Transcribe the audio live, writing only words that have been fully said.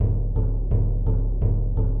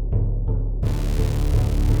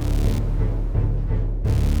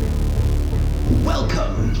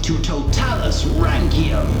Welcome to Totalis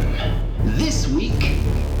Rankium. This week,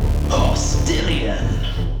 Hostilian.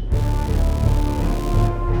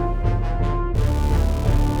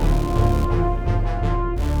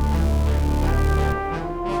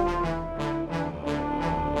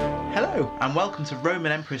 Hello, and welcome to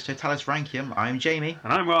Roman Emperor's Totalis Rankium. I'm Jamie.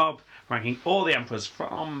 And I'm Rob, ranking all the emperors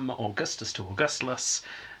from Augustus to Augustulus,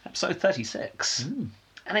 episode 36.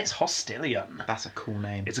 And it's Hostilian. That's a cool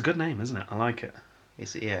name. It's a good name, isn't it? I like it.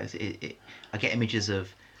 I get images of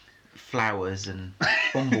flowers and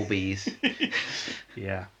bumblebees.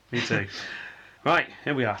 Yeah, me too. Right,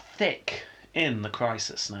 here we are, thick in the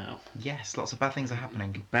crisis now. Yes, lots of bad things are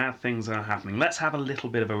happening. Bad things are happening. Let's have a little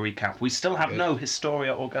bit of a recap. We still have no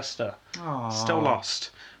Historia Augusta. Aww. Still lost.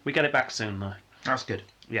 We get it back soon, though. That's good.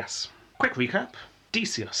 Yes. Quick recap.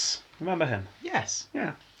 Decius. Remember him? Yes.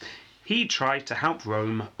 Yeah. He tried to help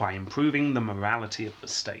Rome by improving the morality of the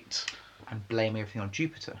state. And blame everything on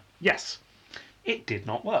Jupiter. Yes. It did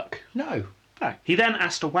not work. No. No. He then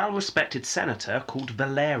asked a well-respected senator called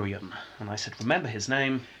Valerian, and I said, remember his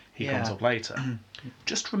name, he comes up later.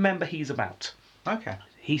 Just remember he's about. Okay.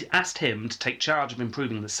 He asked him to take charge of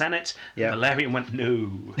improving the Senate. Yeah. Valerian went, no.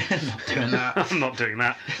 Not doing that. I'm not doing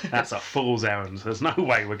that. That's a fool's errand. There's no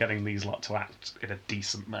way we're getting these lot to act in a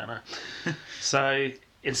decent manner. So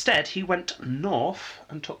instead, he went north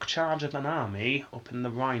and took charge of an army up in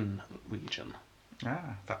the Rhine region.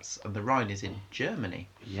 Ah, the Rhine is in Germany.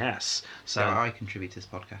 Yes. So I contribute to this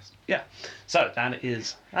podcast. Yeah. So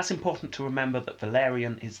that's important to remember that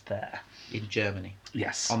Valerian is there. In Germany.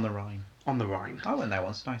 Yes. On the Rhine. On the Rhine. I went there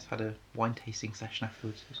once. Nice. Had a wine tasting session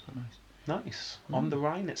afterwards. It was quite nice. Nice. On the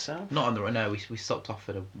Rhine itself? Not on the Rhine. No, we stopped off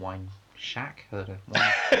at a wine shack. I don't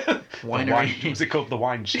know. Winery. Was it called the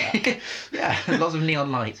Wine Shack? Yeah, lots of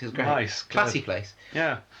neon lights. It was great. Nice. Classy Good. place.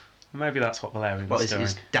 Yeah. Maybe that's what Valerian Well, was doing.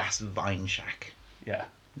 it's Das Wein Shack. Yeah.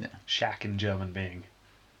 Yeah. Shack in German being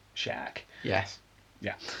shack. Yes.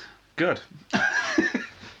 Yeah. Good.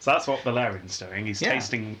 So that's what Valerian's doing. He's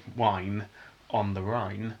tasting wine on the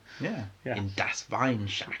Rhine. Yeah. Yeah. In Das Wein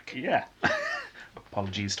Shack. Yeah.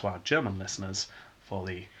 Apologies to our German listeners for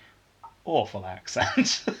the awful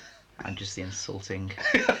accent. And just the insulting,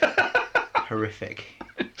 horrific.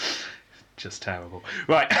 Just terrible.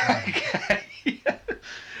 Right. Okay.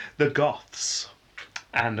 The Goths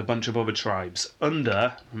and a bunch of other tribes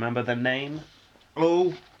under, remember their name?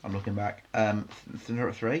 Oh, I'm looking back.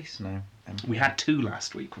 Thrace? No. We had two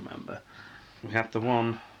last week, remember? We had the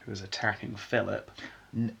one who was attacking Philip.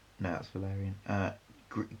 No, that's Valerian.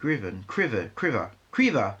 Griven. Criver.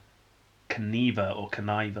 Cniva or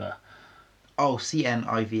Conniva. Oh,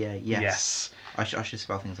 Cniva. Yes. Yes. I should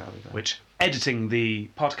spell things out with that. Which, editing the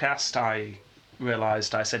podcast, I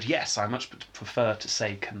realised I said, yes, I much prefer to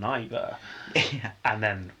say Conniva. Yeah. And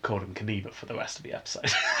then called him Cniva for the rest of the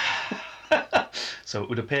episode. So it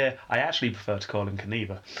would appear I actually prefer to call him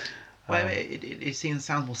Cniva. Well, it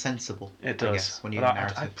sounds more sensible. It does. I guess, when you but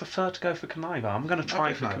narrative. I prefer to go for Conniva. I'm going to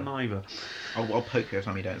try for Conniva. I'll poke you every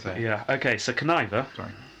time you don't say it. Yeah, okay, so Conniva.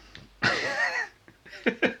 Sorry.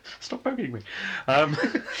 Stop poking me.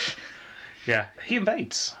 Yeah, he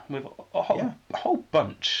invades with a whole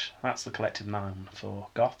bunch. That's the collective noun for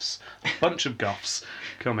Goths. A bunch of Goths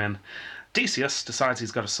come in. Decius decides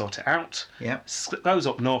he's got to sort it out. Yep. Goes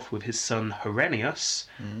up north with his son Herennius.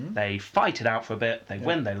 They fight it out for a bit. They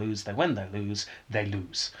win, they lose, they win, they lose, they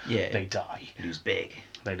lose. Yeah. They die. Lose big.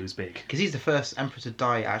 They lose big. Because he's the first emperor to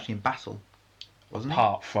die actually in battle, wasn't he?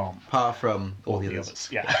 Apart from all the others.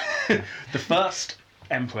 Yeah. The first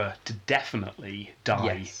emperor to definitely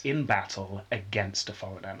die in battle against a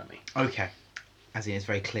foreign enemy. Okay. As in, it's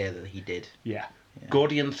very clear that he did. Yeah.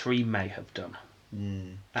 Gordian III may have done.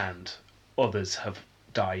 Mm. And others have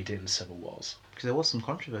died in civil wars. Because there was some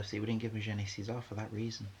controversy. We didn't give him Gene Caesar for that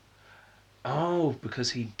reason. Oh,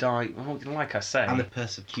 because he died. Well, like I say. And the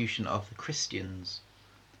persecution of the Christians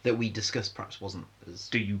that we discussed perhaps wasn't as...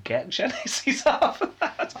 Do you get Gene Caesar for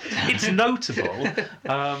that? It's notable.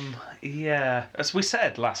 Yeah. As we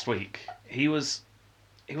said last week, he was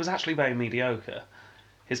actually very mediocre.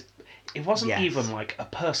 It wasn't even like a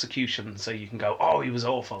persecution, so you can go, oh, he was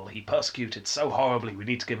awful, he persecuted so horribly, we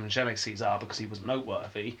need to give him Gene Caesar because he was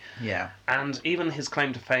noteworthy. Yeah. And even his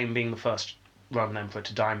claim to fame being the first Roman emperor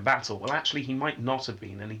to die in battle, well, actually, he might not have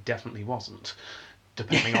been, and he definitely wasn't,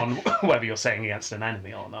 depending on whether you're saying against an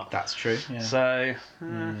enemy or not. That's true, yeah. So,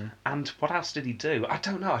 and what else did he do? I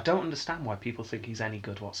don't know. I don't understand why people think he's any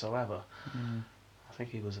good whatsoever. I think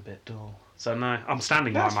he was a bit dull. So no, I'm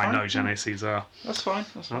standing by my no Gene Caesar. That's fine.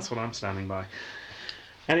 That's what I'm standing by.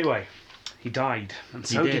 Anyway, he died, and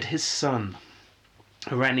so did his son.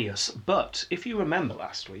 Herennius. But if you remember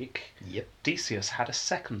last week, Yep. Decius had a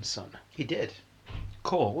second son He did.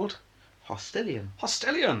 called Hostilian.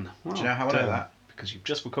 Hostilian. Do you know how I know that? Because you've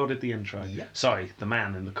just recorded the intro. Yep. Sorry, the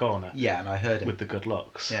man in the corner Yeah, and I heard him. with the good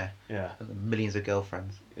looks. Yeah. Yeah. And millions of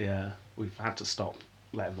girlfriends. Yeah. We've had to stop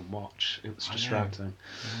letting them watch. It was I know. distracting.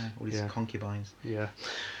 Yeah, all these Yeah. concubines. Yeah.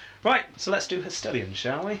 Right, so let's do Hostilian,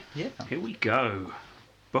 shall we? Yeah. Here we go.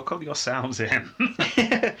 Buckle yourselves in.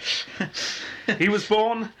 He was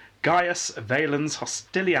born Gaius Valens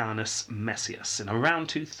Hostilianus Messius in around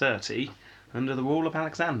 230 under the rule of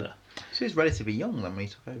Alexander. So he was relatively young then when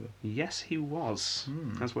he took over. Yes, he was,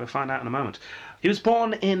 as we'll find out in a moment. He was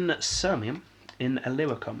born in Sirmium in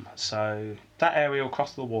Illyricum, so that area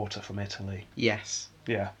across the water from Italy. Yes.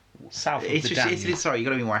 Yeah, south of It's the just, Danube. Italy, sorry, you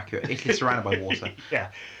got to be more accurate. Italy's surrounded by water. Yeah.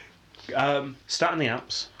 Start in the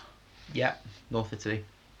Alps, Yeah. North Italy.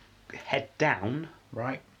 head down,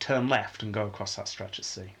 Right. turn left, and go across that stretch of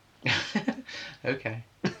sea. Okay.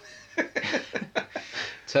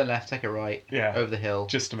 Turn left, take a right. Yeah. Over the hill.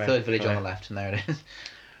 Just to make Third it village on clear. the left, and there it is.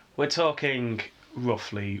 We're talking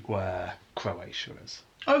roughly where Croatia is.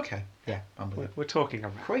 Okay. Yeah, I'm with it. We're talking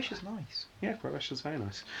around. Croatia's nice. Yeah, Croatia's very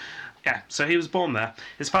nice. Yeah, so he was born there.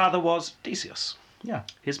 His father was Decius. Yeah.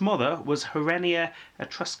 His mother was Herenia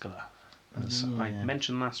Etruscula, as I Yeah.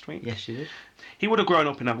 mentioned last week. Yes, you did. He would have grown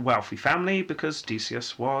up in a wealthy family because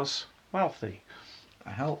Decius was wealthy.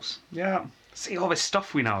 That helps. Yeah. See all this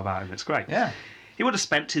stuff we know about him, it's great. Yeah. He would have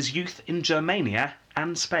spent his youth in Germania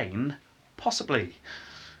and Spain, possibly.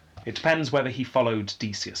 It depends whether he followed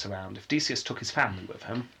Decius around. If Decius took his family with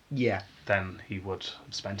him, Yeah. then he would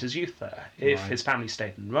have spent his youth there. If Right. his family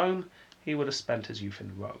stayed in Rome, he would have spent his youth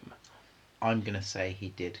in Rome. I'm going to say he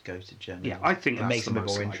did go to Germany. Yeah, I think it that's makes the him a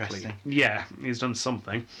most bit more likely. interesting. Yeah, he's done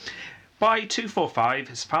something. By 245,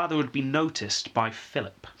 his father would be noticed by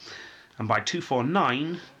Philip. And by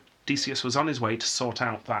 249, Decius was on his way to sort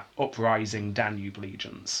out that uprising Danube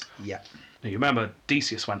legions. Yeah. Now, you remember,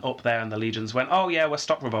 Decius went up there and the legions went, oh yeah, we'll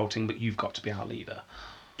stop revolting, but you've got to be our leader.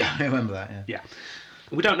 I remember that, yeah. Yeah.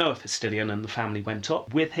 We don't know if Hostilian and the family went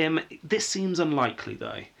up with him. This seems unlikely,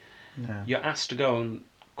 though. No. You're asked to go and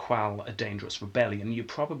quell a dangerous rebellion. You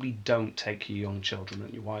probably don't take your young children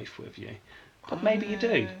and your wife with you. But maybe you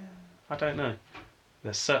do. I don't know.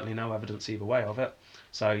 There's certainly no evidence either way of it.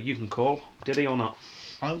 So you can call, did he or not?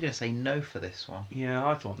 I'm going to say no for this one. Yeah,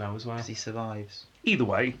 I thought no as well. Because he survives. Either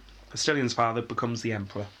way, Hostilian's father becomes the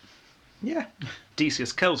emperor. Yeah.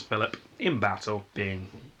 Decius kills Philip in battle, being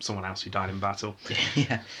someone else who died in battle.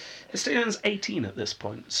 Yeah. Hostilian's 18 at this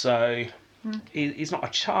point, so he's not a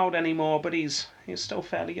child anymore, but he's still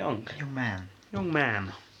fairly young. Young man. Young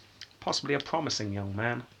man. Possibly a promising young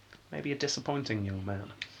man. Maybe a disappointing young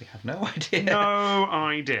man. We have no idea. No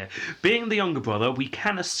idea. Being the younger brother, we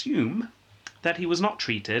can assume that he was not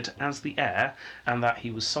treated as the heir and that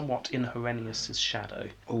he was somewhat in Herennius' shadow.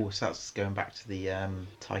 Oh, so that's going back to the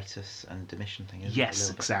Titus and Domitian thing, isn't it? A Yes,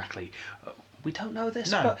 little bit? exactly. We don't know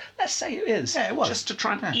this, No. but let's say it is. Yeah, it was. Just to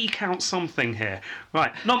try and Yeah. eke out something here.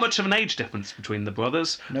 Right, not much of an age difference between the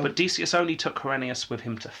brothers, Nope. but Decius only took Herennius with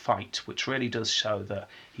him to fight, which really does show that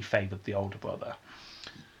he favoured the older brother.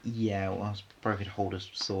 Yeah, well, I was probably could hold a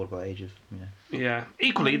sword by the age of, Yeah.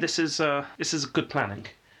 Equally, this is good planning,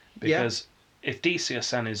 because if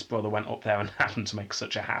Decius and his brother went up there and happened to make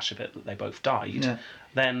such a hash of it that they both died, Yeah.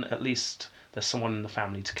 then at least there's someone in the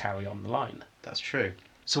family to carry on the line. That's true.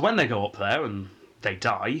 So when they go up there and they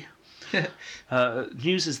die,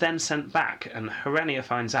 news is then sent back, and Herenia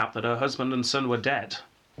finds out that her husband and son were dead.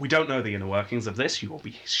 We don't know the inner workings of this, you will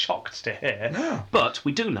be shocked to hear. No. But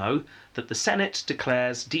we do know that the Senate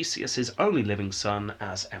declares Decius' only living son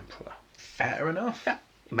as emperor. Fair enough. Yeah,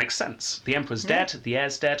 it makes sense. The emperor's dead, the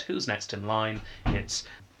heir's dead, who's next in line? It's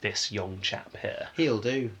this young chap here. He'll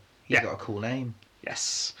do. He's Yeah. got a cool name.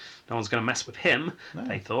 Yes, no one's going to mess with him, No.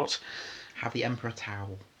 they thought. Have the Emperor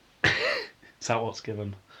towel. Is that what's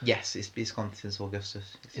given? Yes, it's gone since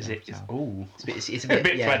Augustus. It's Is the it? Emperor towel. Ooh. It's a A bit,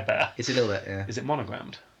 bit yeah. threadbare. It's a little bit, yeah. Is it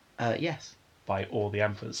monogrammed Yes. by all the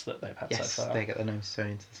emperors that they've had Yes, so far? they get their names sewn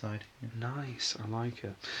into the side. Yeah. Nice, I like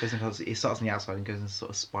it. It starts on the outside and goes in a sort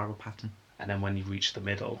of spiral pattern. And then when you reach the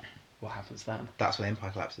middle, what happens then? That's when the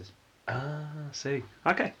Empire collapses. Ah, see.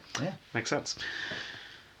 Okay, Yeah. makes sense.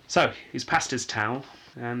 So, he's passed his towel,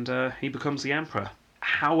 and he becomes the emperor.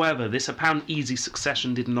 However, this apparent easy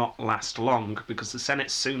succession did not last long, because the Senate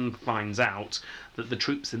soon finds out that the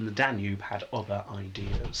troops in the Danube had other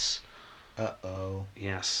ideas. Uh-oh.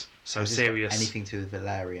 Yes, so Has this got serious. anything to do with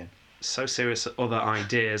Valerian? So serious that other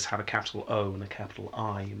ideas have a capital O and a capital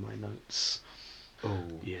I in my notes. Oh.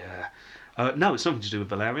 Yeah. No, it's nothing to do with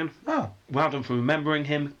Valerian. Oh. Well done for remembering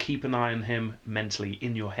him. Keep an eye on him mentally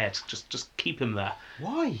in your head. Just keep him there.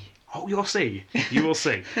 Why? Oh, you'll see. You will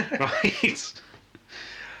see. Right.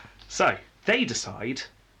 So, they decide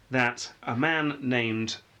that a man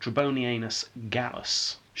named Trebonianus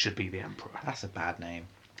Gallus should be the emperor. That's a bad name.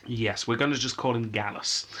 Yes, we're going to just call him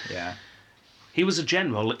Gallus. Yeah. He was a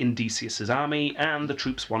general in Decius's army, and the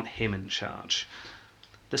troops want him in charge.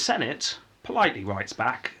 The Senate politely writes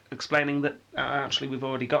back, explaining that actually we've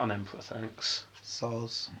already got an emperor, thanks.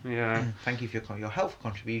 Soz. Yeah. Thank you for your helpful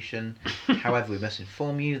contribution. However, we must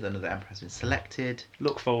inform you that another emperor has been selected.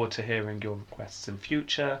 Look forward to hearing your requests in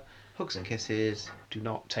future. Hugs and kisses. Do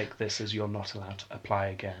not take this as you're not allowed to apply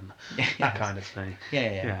again. Yes. That kind of thing.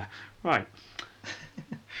 Yeah. Right.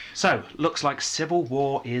 So, looks like civil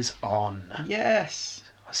war is on. Yes.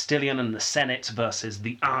 Hostilian and the Senate versus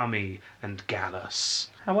the army and Gallus.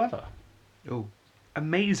 However, Oh.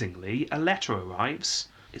 amazingly, a letter arrives.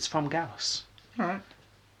 It's from Gallus. Alright.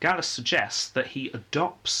 Gallus suggests that he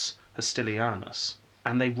adopts Hostilianus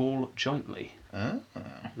and they rule jointly. Oh.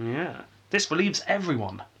 Yeah. This relieves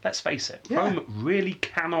everyone. Let's face it. Yeah. Rome really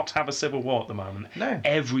cannot have a civil war at the moment. No.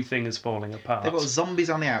 Everything is falling apart. They've got zombies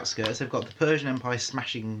on the outskirts. They've got the Persian Empire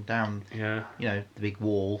smashing down, Yeah. the big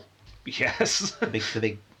wall. Yes. The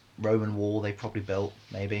big Roman wall they probably built,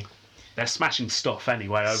 maybe. They're smashing stuff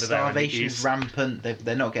anyway over there. in the Starvation is east. rampant.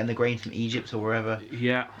 They're not getting the grain from Egypt or wherever.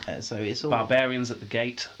 Yeah. So it's all... Barbarians at the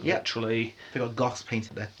gate, Yep. literally. They've got Goths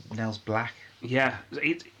painted their nails black. Yeah,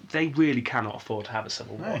 they really cannot afford to have a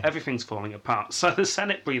civil war. No. Everything's falling apart. So the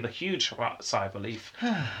Senate breathe a huge sigh of relief,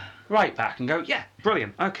 right back and go, yeah,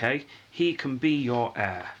 brilliant, okay, he can be your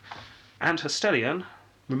heir. And Hostilian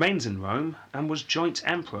remains in Rome and was joint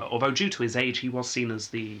emperor, although due to his age he was seen as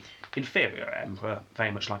the inferior emperor,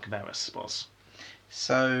 very much like Verus was.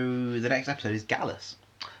 So the next episode is Gallus.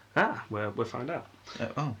 We'll find out.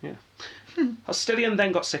 Oh. Yeah. Hostilian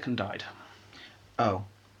then got sick and died. Oh.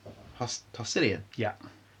 Hostilian. Yeah.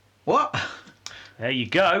 What? There you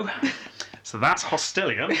go. So that's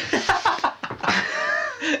Hostilian.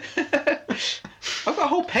 I've got a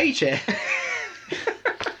whole page here.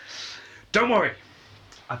 Don't worry.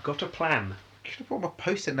 I've got a plan. Should have brought my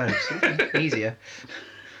post-it notes. It would have been easier.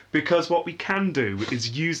 Because what we can do is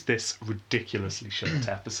use this ridiculously short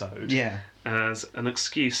episode Yeah. as an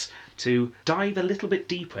excuse to dive a little bit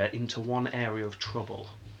deeper into one area of trouble.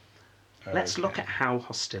 Let's look at how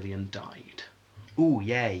Hostilian died. Ooh,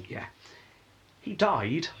 yay. Yeah. He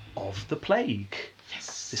died of the plague.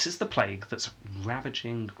 Yes. This is the plague that's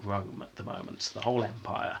ravaging Rome at the moment, the whole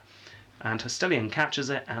empire. And Hostilian catches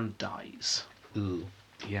it and dies. Ooh.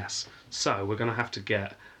 Yes. So we're going to have to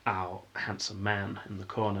get our handsome man in the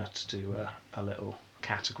corner to do a little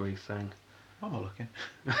category thing. I'm not looking.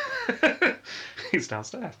 He's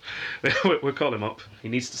downstairs. We'll call him up. He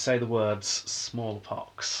needs to say the words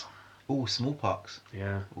smallpox. Ooh, smallpox.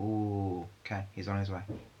 Yeah. Ooh. Okay, he's on his way.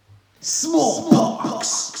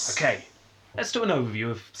 Smallpox. Okay. Let's do an overview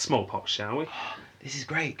of smallpox, shall we? This is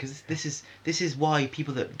great because this is why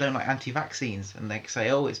people that don't like anti-vaccines and they say,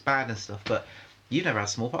 oh, it's bad and stuff, but you've never had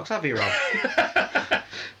smallpox, have you, Rob?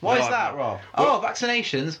 Why No, is that, I've Rob? Oh,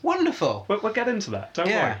 vaccinations, wonderful. We'll get into that. Don't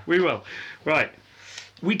Yeah. worry. We will. Right.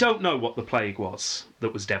 We don't know what the plague was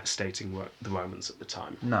that was devastating the Romans at the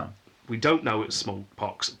time. No. We don't know it was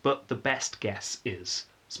smallpox, but the best guess is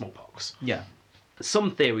smallpox. Yeah.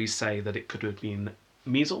 Some theories say that it could have been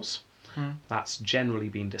measles. Hmm. That's generally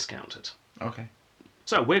been discounted. Okay.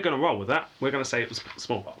 So we're going to roll with that. We're going to say it was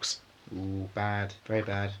smallpox. Ooh, bad. Very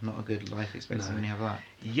bad. Not a good life expectancy No. when you have that.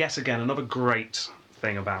 Yet again, another great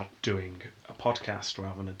thing about doing a podcast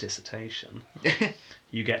rather than a dissertation.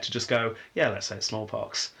 You get to just go, yeah, let's say it's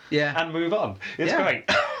smallpox. Yeah. And move on. It's Yeah. great.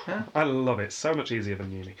 Yeah. I love it. So much easier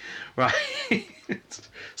than uni. Right.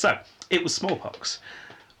 So, it was smallpox.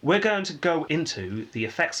 We're going to go into the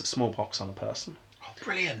effects of smallpox on a person. Oh,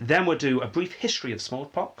 brilliant. Then we'll do a brief history of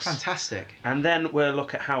smallpox. Fantastic. And then we'll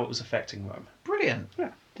look at how it was affecting Rome. Brilliant. Yeah.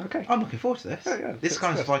 Okay. I'm looking forward to this. Yeah, yeah, This that's is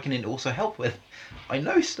kind of good. stuff I can also help with. I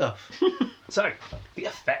know stuff. So, the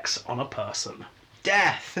effects on a person.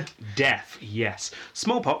 Death. Death, yes.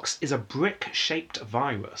 Smallpox is a brick-shaped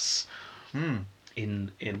virus in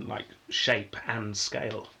like shape and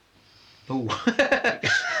scale. Ooh.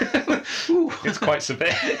 Ooh. It's quite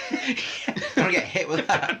severe. Don't get hit with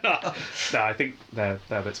that. No, I think they're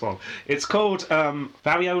a bit small. It's called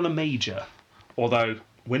variola major, although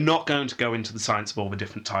we're not going to go into the science of all the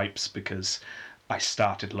different types because I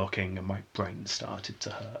started looking and my brain started to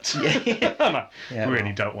hurt. Yeah. And I Yeah, really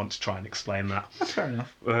well. don't want to try and explain that. That's fair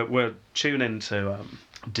enough. We're tuned into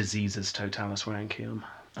Diseases Totalis Rankium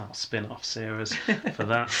Oh, spin-off series for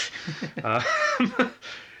that.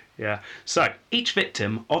 Yeah. So each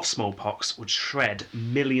victim of smallpox would shred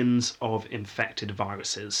millions of infected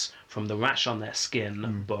viruses from the rash on their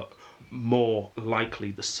skin, but more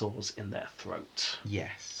likely the sores in their throat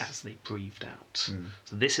Yes. as they breathed out.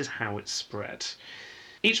 So this is how it spread.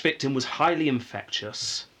 Each victim was highly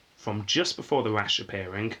infectious from just before the rash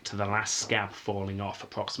appearing to the last scab falling off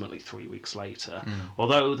approximately 3 weeks later.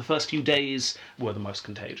 Although the first few days were the most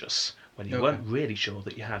contagious, when you weren't really sure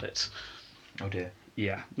that you had it. Oh dear.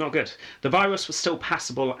 Yeah, not good. The virus was still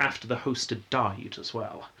passable after the host had died as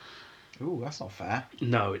well. Ooh, that's not fair.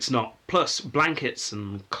 No, it's not. Plus, blankets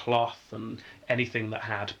and cloth and anything that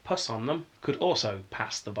had pus on them could also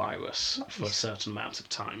pass the virus for a certain amount of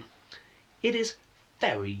time. It is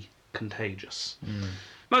very contagious.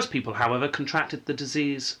 Most people, however, contracted the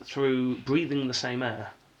disease through breathing the same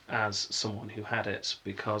air as someone who had it,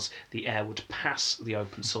 because the air would pass the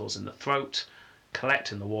open sores in the throat,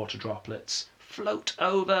 collect in the water droplets, float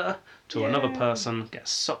over to another person, get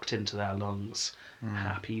sucked into their lungs.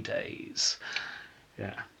 Happy days.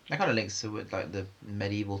 Yeah. That kind of links to with, like the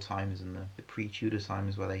medieval times and the pre-Tudor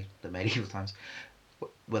times where they believed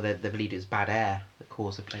it was bad air that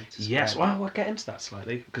caused the plague to spread. Yes, well, we'll get into that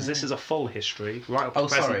slightly, because this is a full history right up to the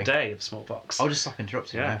present day of smallpox. I'll just stop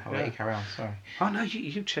interrupting Yeah, now. I'll let you carry on, sorry. Oh, no,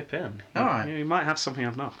 you chip in. All right. You might have something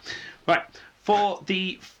I've not. Right. For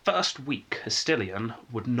the first week, Hostilian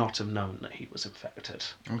would not have known that he was infected.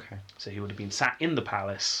 Okay. So he would have been sat in the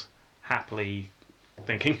palace, happily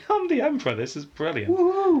thinking, I'm the emperor, this is brilliant.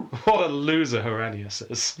 Woohoo! What a loser Herennius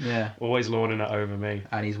is. Yeah. Always lording it over me.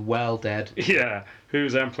 And he's well dead. Yeah.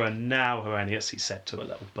 Who's emperor now, Herennius? He said to a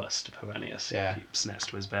little bust of Herennius. Yeah. He keeps next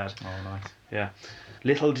to his bed. Oh, nice. Yeah.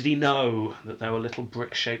 Little did he know that there were little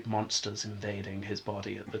brick-shaped monsters invading his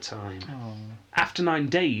body at the time. Oh. After 9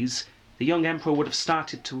 days, the young emperor would have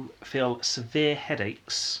started to feel severe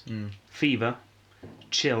headaches, fever,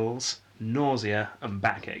 chills, nausea, and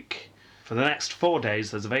backache. For the next 4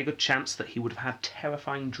 days, there's a very good chance that he would have had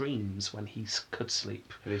terrifying dreams when he could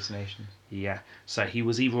sleep. Hallucinations. Yeah, so he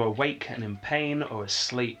was either awake and in pain or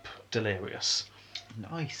asleep, delirious.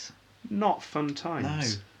 Nice. Not fun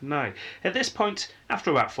times. No. At this point,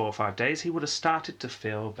 after about 4 or 5 days, he would have started to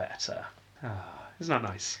feel better. Ah, isn't that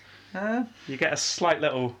nice? You get a slight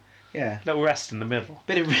little rest in the middle.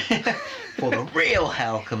 Bit of before the real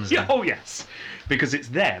hell comes in. Yeah, oh yes, because it's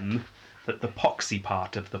then that the poxy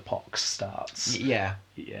part of the pox starts. Yeah.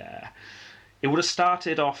 Yeah. It would have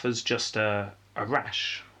started off as just a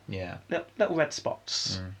rash. Yeah. Little red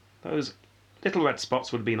spots. Those little red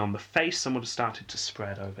spots would have been on the face and would have started to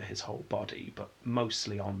spread over his whole body, but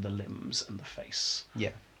mostly on the limbs and the face.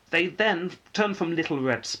 Yeah. They then turn from little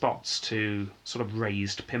red spots to sort of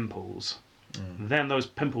raised pimples. Then those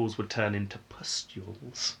pimples would turn into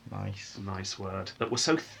pustules. Nice. Nice word. That were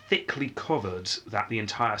so thickly covered that the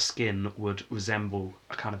entire skin would resemble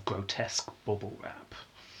a kind of grotesque bubble wrap.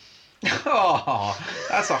 Oh,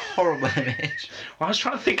 that's a horrible image. Well, I was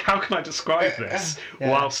trying to think, how can I describe this Yeah.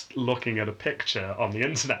 whilst looking at a picture on the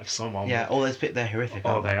internet of someone? Yeah, all those bits, they're horrific.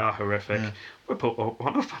 Oh, aren't they are horrific. Yeah. We'll put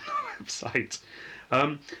one up on the website.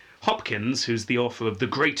 Hopkins, who's the author of The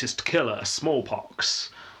Greatest Killer, Smallpox,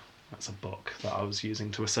 that's a book that I was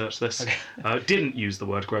using to research this, didn't use the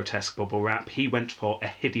word grotesque bubble wrap. He went for a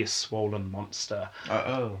hideous swollen monster.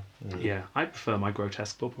 Yeah, I prefer my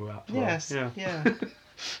grotesque bubble wrap. though. Yes. Yeah.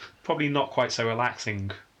 Probably not quite so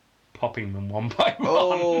relaxing popping them one by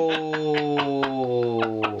one.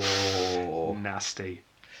 Oh. Nasty.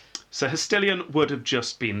 So Hostilian would have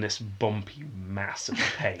just been this bumpy mass of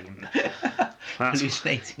pain. That's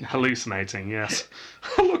hallucinating, yes.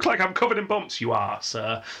 I look like I'm covered in bumps. You are,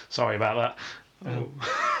 sir. Sorry about that.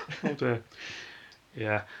 Oh dear.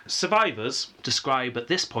 Yeah. Survivors describe at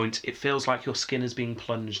this point it feels like your skin is being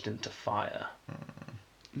plunged into fire.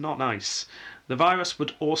 Not nice. The virus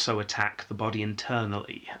would also attack the body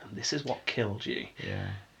internally, and this is what killed you.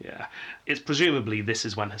 Yeah. It's presumably this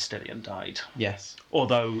is when Hostilian died. Yes.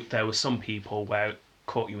 Although there were some people where it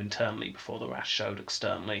caught you internally before the rash showed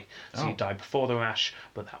externally. So you died before the rash,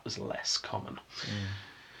 but that was less common.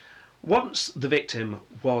 Once the victim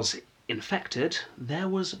was infected, there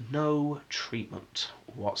was no treatment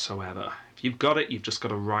whatsoever. If you've got it, you've just got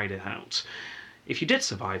to ride it out. If you did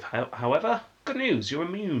survive, however, good news, you're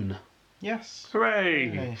immune. Yes. Hooray!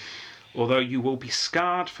 Hooray. Although you will be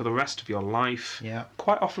scarred for the rest of your life,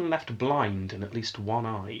 quite often left blind in at least one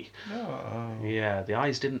eye. Oh. Yeah, the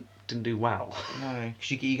eyes didn't do well. No,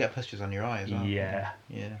 because you get pustules on your eyes. Yeah.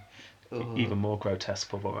 Yeah. Even more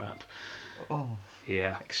grotesque bubble wrap. Oh.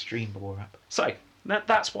 Yeah. Extreme bubble wrap. So,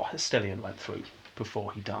 that's what Hostilian went through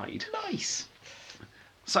before he died. Nice.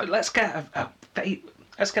 So let's get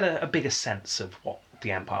a bigger sense of what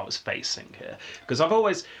the empire was facing here,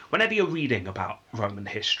 because whenever you're reading about Roman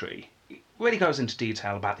history, it really goes into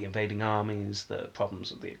detail about the invading armies, the problems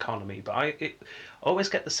of the economy, but I always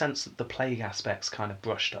get the sense that the plague aspect's kind of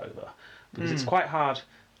brushed over, because it's quite hard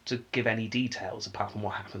to give any details apart from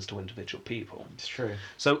what happens to individual people. It's true.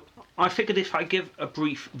 So I figured if I give a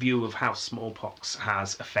brief view of how smallpox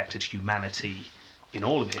has affected humanity in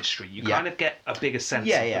all of history, you kind of get a bigger sense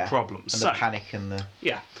of the problems. And the panic and the...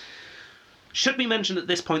 Yeah. Should be mentioned at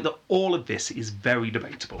this point that all of this is very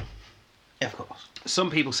debatable. Yeah, of course.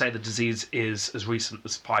 Some people say the disease is as recent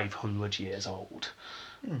as 500 years old,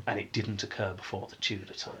 and it didn't occur before the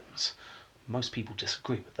Tudor times. Most people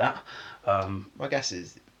disagree with that. My guess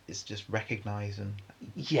is it's just recognise and...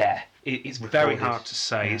 Yeah, it's very hard to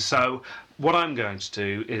say. Yeah. So what I'm going to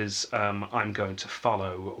do is I'm going to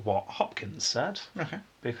follow what Hopkins said. Okay.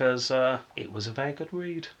 Because it was a very good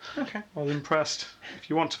read. Okay. I was impressed. If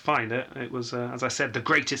you want to find it, it was, as I said, the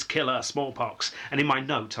greatest killer, smallpox. And in my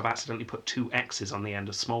note, I've accidentally put 2 X's on the end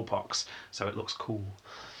of smallpox, so it looks cool.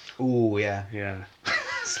 Ooh, yeah. Yeah.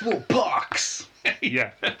 Smallpox!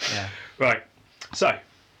 Yeah. Yeah. Right. So,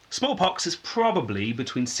 smallpox is probably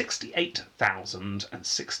between 68,000 and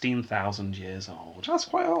 16,000 years old. That's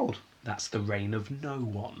quite old. That's the reign of no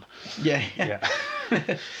one. Yeah. Yeah.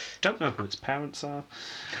 Don't know who its parents are.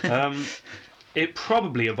 It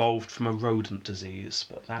probably evolved from a rodent disease,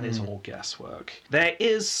 but that is all guesswork. There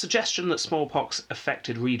is suggestion that smallpox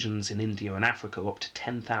affected regions in India and Africa up to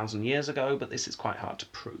 10,000 years ago, but this is quite hard to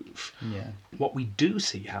prove. Yeah. What we do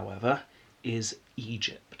see, however, is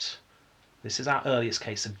Egypt. This is our earliest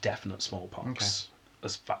case of definite smallpox,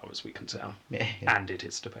 as far as we can tell. Yeah. And it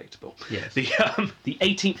is debatable. Yes. The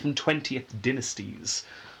 18th and 20th dynasties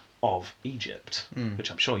of Egypt,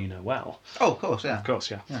 which I'm sure you know well. Oh, of course, yeah. Of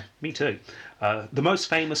course, yeah. Yeah. Me too. The most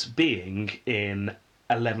famous being in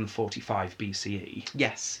 1145 BCE,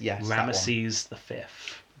 Yes, yes. that one. Ramesses V.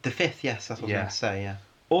 The 5th, yes, that's what I was Yeah. going to say, yeah.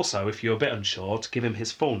 Also, if you're a bit unsure, to give him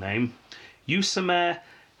his full name, Usumer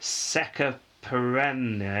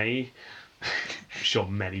Sekeperene. I'm sure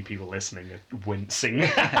many people listening are wincing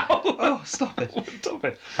now. Oh, stop it. Stop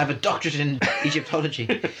it. I have a doctorate in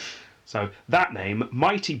Egyptology. So, that name,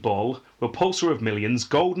 Mighty Bull, Repulsor of Millions,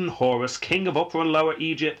 Golden Horus, King of Upper and Lower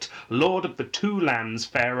Egypt, Lord of the Two Lands,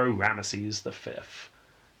 Pharaoh Ramesses V.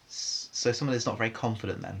 So someone that's not very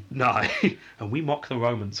confident then. No, and we mock the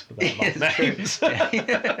Romans for their long It's true. names.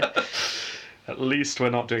 Yeah. At least we're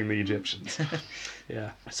not doing the Egyptians.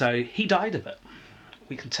 Yeah. So he died of it.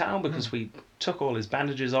 We can tell because we took all his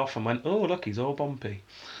bandages off and went, oh, look, he's all bumpy.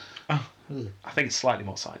 Oh, ugh. I think it's slightly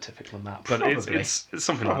more scientific than that, but Probably. it's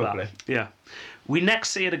something like Probably. that. Yeah. We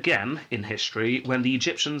next see it again in history when the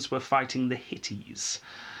Egyptians were fighting the Hittites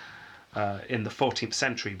in the 14th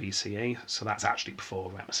century BCE. So that's actually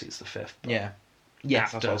before Ramesses V. Yeah.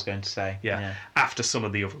 Yes, After. that's what I was going to say. Yeah. After some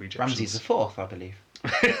of the other Egyptians. Ramses IV, I believe.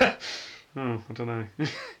 Oh, I don't know.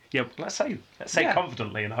 Yeah, let's say Yeah.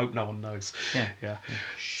 confidently and hope no one knows. Yeah. Yeah.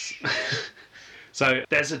 So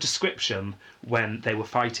there's a description when they were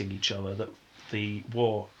fighting each other that the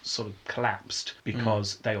war sort of collapsed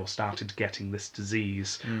because they all started getting this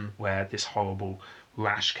disease where this horrible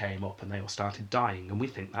rash came up and they all started dying, and we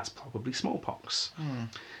think that's probably smallpox.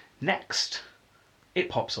 Next, it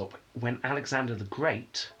pops up when Alexander the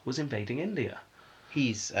Great was invading India.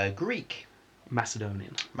 He's Greek.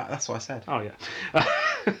 Macedonian. That's what I said. Oh, yeah.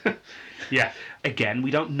 Yeah. Again, we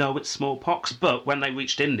don't know it's smallpox, but when they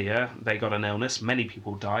reached India, they got an illness. Many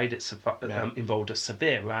people died. It involved a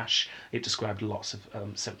severe rash. It described lots of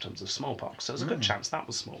symptoms of smallpox. So there's a good chance that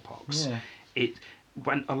was smallpox. Yeah. It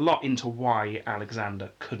went a lot into why Alexander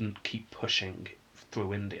couldn't keep pushing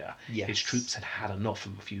through India. Yes. His troops had had enough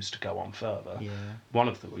and refused to go on further. Yeah. One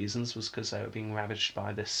of the reasons was because they were being ravaged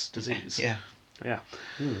by this disease. Yeah. Yeah.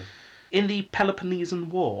 Ooh. In the Peloponnesian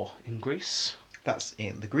War in Greece. That's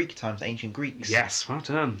in the Greek times, ancient Greeks. Yes, well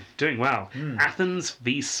done. Doing well. Athens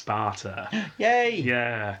v Sparta. Yay!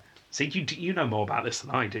 Yeah. See, you know more about this than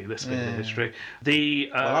I do, this bit of history. The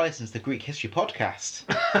Well, I listen to the Greek History podcast.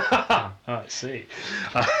 oh, I see.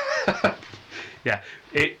 Yeah,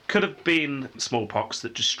 it could have been smallpox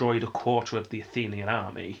that destroyed a quarter of the Athenian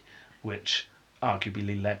army, which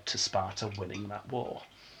arguably led to Sparta winning that war.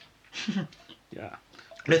 Yeah.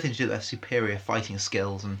 Nothing to do with their superior fighting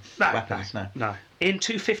skills and weapons, no. No. In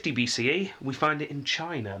 250 BCE, we find it in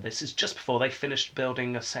China. This is just before they finished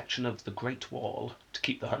building a section of the Great Wall to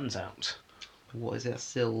keep the Huns out. What is it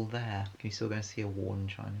still there? Can you still go and see a war in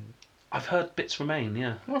China? I've heard bits remain,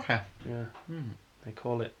 yeah. Okay. Yeah. They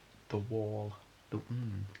call it the Wall. The,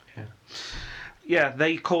 Yeah. Yeah,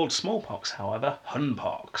 they called smallpox, however,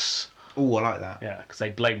 Hunpox. Oh, I like that. Yeah, because they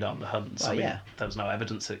blamed it on the Huns. Oh, yeah. There was no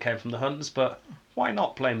evidence that it came from the Huns, but why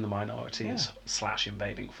not blame the minorities /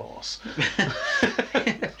 invading force?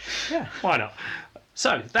 Yeah. Why not?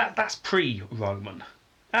 So that's pre-Roman.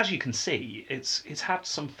 As you can see, it's had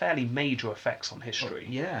some fairly major effects on history.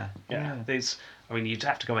 Yeah. Yeah, you'd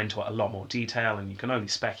have to go into it a lot more detail, and you can only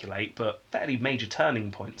speculate, but fairly major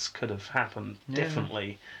turning points could have happened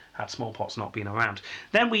differently had smallpox not been around.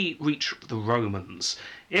 Then we reach the Romans.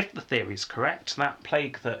 If the theory is correct, that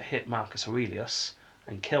plague that hit Marcus Aurelius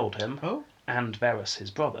and killed him, and Verus,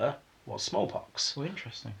 his brother, was smallpox. Oh,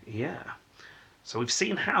 interesting. Yeah. So we've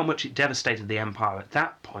seen how much it devastated the empire at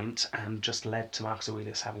that point and just led to Marcus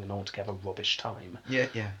Aurelius having an altogether rubbish time. Yeah.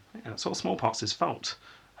 Yeah, it's all smallpox's fault.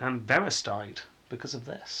 And Verus died because of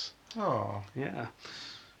this. Oh. Yeah.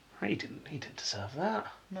 He didn't deserve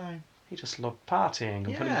that. No. He just loved partying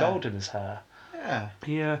and putting gold in his hair. Yeah.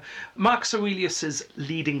 Yeah. Marcus Aurelius's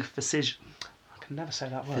leading physician. I can never say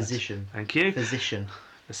that word. Physician. Thank you. Physician.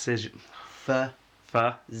 Physician.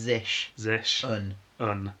 Zish. Zish.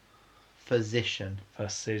 Un. Physician.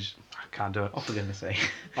 Physician. I can't do it. Oh, for goodness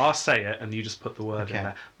sake. I'll say it and you just put the word in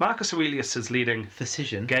there. Marcus Aurelius's leading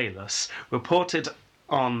Physician. Gallus reported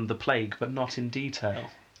on the plague, but not in detail.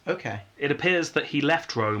 Okay. It appears that he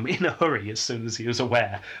left Rome in a hurry as soon as he was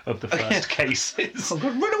aware of the first cases. Oh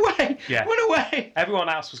God, run away! Yeah. Run away! Everyone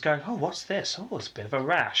else was going, oh, what's this? Oh, it's a bit of a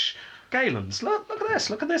rash. Galen's, look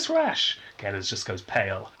at this rash. Galen's just goes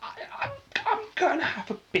pale. I'm going to have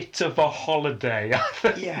a bit of a holiday.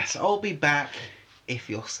 Yes, I'll be back if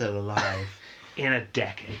you're still alive. In a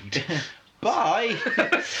decade. Bye!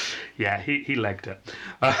 Yeah, he legged it.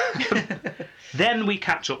 Then we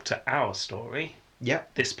catch up to our story.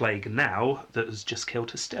 Yep. This plague now that has just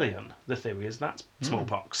killed Hostilian. The theory is that's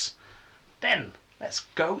smallpox. Then let's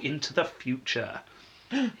go into the future.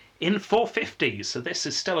 In 450, so this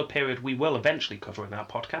is still a period we will eventually cover in our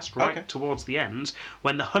podcast, right towards the end,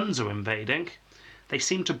 when the Huns are invading, they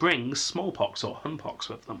seem to bring smallpox or Hunpox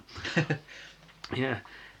with them. Yeah.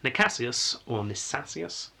 Nicasius, or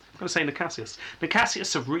Nicasius, I'm going to say Nicasius.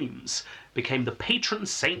 Nicasius of Rheims became the patron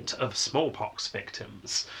saint of smallpox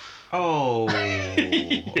victims. Oh.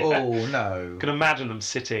 Oh, no. You can imagine them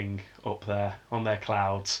sitting up there on their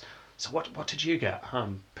clouds. So what did you get?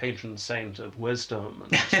 Patron saint of wisdom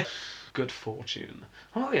and good fortune.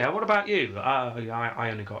 Oh yeah, what about you? I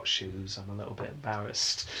only got shoes. I'm a little bit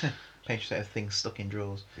embarrassed. Patron saint of things stuck in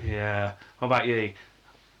drawers. Yeah. What about you?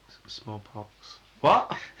 Smallpox.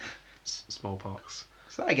 What? Smallpox.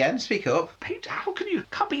 Say that again, speak up. How can you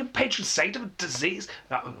can't be a patron saint of a disease?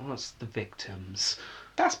 That's the victims.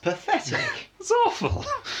 That's pathetic. It's awful.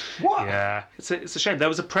 What? Yeah, it's a shame. There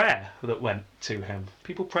was a prayer that went to him.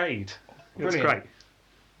 People prayed. It was Brilliant.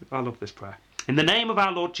 great. I love this prayer. In the name of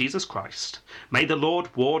our Lord Jesus Christ, may the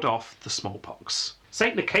Lord ward off the smallpox.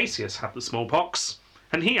 Saint Nicasius had the smallpox,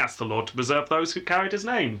 and he asked the Lord to preserve those who carried his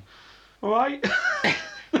name. All right?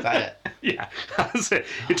 Is that it? Yeah, that's it.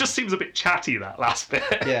 It just seems a bit chatty, that last bit.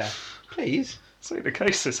 Yeah. Please. Saint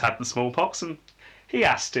Nicasius had the smallpox, and he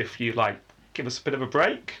asked if you give us a bit of a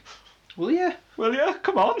break. Will you? Will you?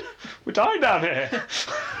 Come on. We're dying down here.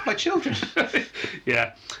 My children.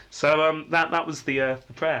 Yeah. So that was the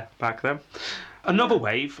prayer back then. Another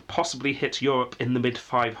wave possibly hit Europe in the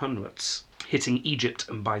mid-500s, hitting Egypt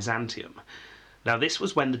and Byzantium. Now this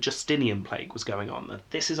was when the Justinian plague was going on. Now,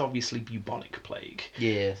 this is obviously bubonic plague.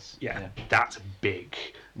 Yes. Yeah, that's big.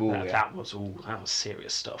 Ooh, that was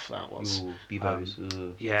serious stuff. That was. Ooh,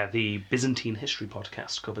 bubos. Yeah, the Byzantine History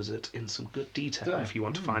podcast covers it in some good detail if you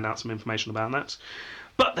want to find out some information about that.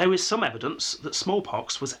 But there is some evidence that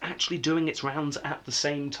smallpox was actually doing its rounds at the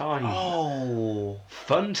same time. Oh.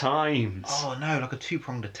 Fun times. Oh no, like a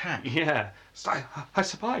two-pronged attack. Yeah. I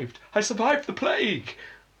survived. I survived the plague.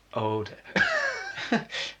 Oh dear.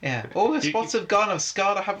 Yeah. All the spots have gone. I'm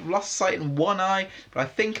scarred. I have lost sight in one eye, but I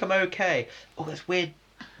think I'm okay. Oh, there's weird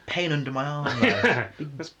pain under my arm though.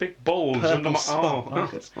 This big bulge purple under my spot.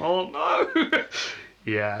 arm. Oh no.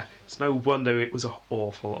 Yeah. It's no wonder it was an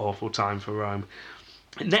awful, awful time for Rome.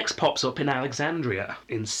 It next pops up in Alexandria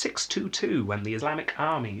in 622 when the Islamic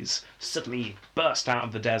armies suddenly burst out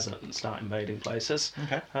of the desert and start invading places.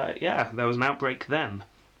 Okay. Yeah, there was an outbreak then.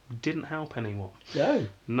 Didn't help anyone. No.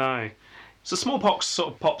 No. So smallpox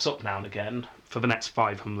sort of pops up now and again for the next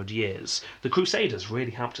 500 years. The Crusaders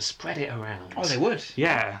really helped to spread it around. Oh, they would.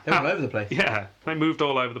 Yeah. They were all over the place. Yeah, they moved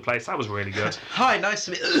all over the place. That was really good. Hi, nice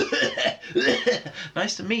to meet.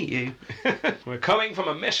 Nice to meet you. We're coming from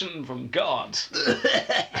a mission from God.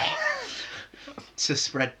 To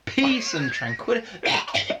spread peace and tranquility.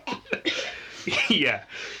 Yeah,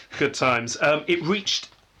 good times. It reached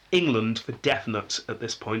England for definite at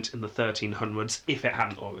this point in the 1300s, if it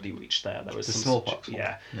hadn't already reached there. There was The some smallpox one.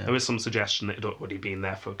 yeah, Yeah. there was some suggestion that it had already been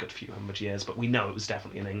there for a good few hundred years, but we know it was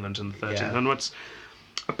definitely in England in the 1300s.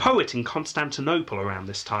 A poet in Constantinople around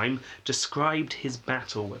this time described his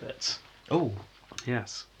battle with it. Oh,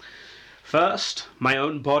 Yes. First, my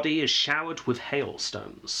own body is showered with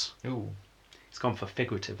hailstones. oh, He's gone for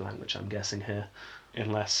figurative language, I'm guessing here,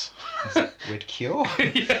 unless. weird cure.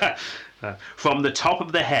 Yeah. From the top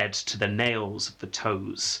of the head to the nails of the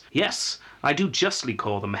toes. Yes, I do justly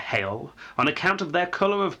call them hail, on account of their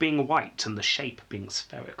colour of being white and the shape being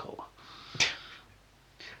spherical.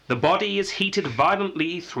 The body is heated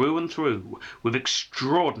violently through and through, with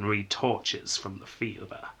extraordinary tortures from the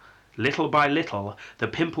fever. Little by little, the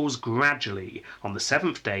pimples gradually, on the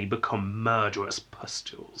 7th day, become murderous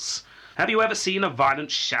pustules. Have you ever seen a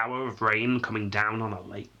violent shower of rain coming down on a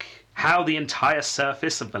lake? How the entire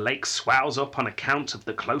surface of the lake swells up on account of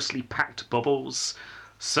the closely packed bubbles?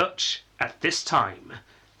 Such, at this time,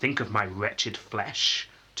 think of my wretched flesh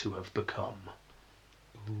to have become.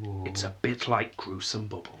 Ooh. It's a bit like gruesome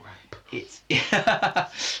bubble wrap. It's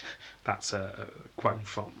That's a quote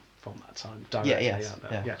from that time. Yeah, directly yes, out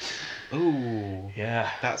there. yeah. Ooh, Yeah.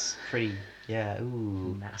 that's pretty. Yeah.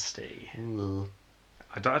 Ooh. Nasty. Ooh.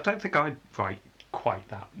 I don't think I'd write quite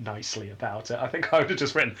that nicely about it. I think I would have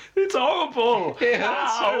just written, "It's horrible! It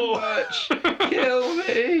hurts so Ow!" much. Kill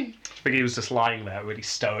me. I think he was just lying there really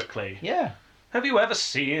stoically. Yeah. Have you ever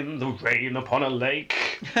seen the rain upon a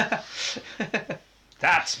lake?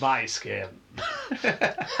 That's my skin.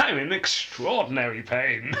 I'm in extraordinary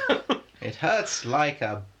pain. It hurts like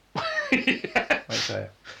a. Yeah. Wait, say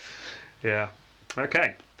it. Yeah.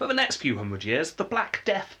 Okay. For the next few hundred years, the Black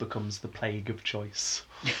Death becomes the plague of choice.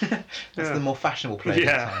 That's Yeah. the more fashionable plague.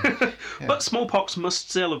 Yeah. At the time. Yeah. But smallpox must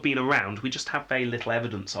still have been around. We just have very little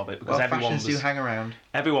evidence of it because Well, everyone fashions do was hang around.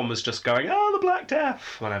 everyone was just going, "Oh, the Black Death,"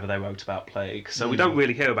 whenever they wrote about plague. So we don't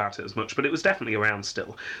really hear about it as much, but it was definitely around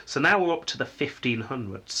still. So now we're up to the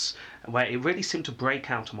 1500s, where it really seemed to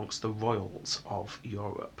break out amongst the royals of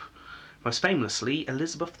Europe. Most famously,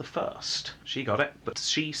 Elizabeth I. She got it, but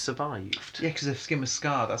she survived. Yeah, because her skin was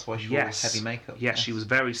scarred. That's why she wore Yes. heavy makeup. Yes, she was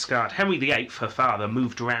very scarred. Henry VIII, her father,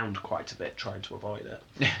 moved around quite a bit trying to avoid it.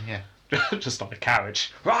 Yeah. Just on a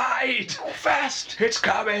carriage. Right! Fast! It's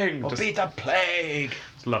coming! Or Just beat the plague.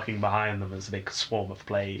 looking behind them as a big swarm of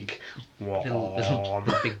plague. Little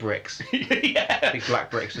big bricks. Yeah! Big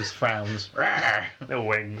black bricks with frowns. Rawr. Little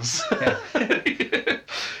wings. Yeah.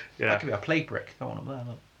 Yeah. That could be a plague brick. That one up there.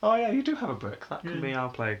 Look. Oh yeah, you do have a brick. That can be our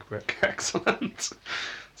plague brick. Excellent.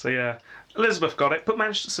 So yeah, Elizabeth got it, but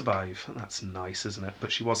managed to survive. That's nice, isn't it?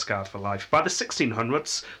 But she was scarred for life. By the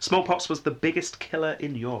 1600s, smallpox was the biggest killer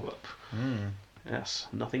in Europe. Yes,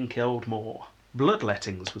 nothing killed more.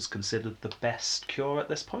 Bloodlettings was considered the best cure at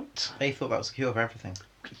this point. They thought that was the cure for everything.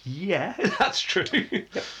 Yeah, that's true.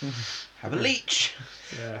 Have a leech.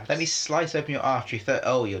 Yeah. Let me slice open your artery.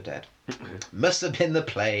 Oh, you're dead. Must have been the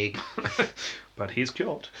plague. But he's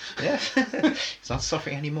cured. Yeah. He's not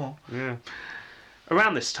suffering anymore. Yeah.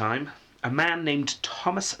 Around this time, a man named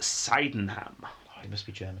Thomas Sydenham. Oh, he must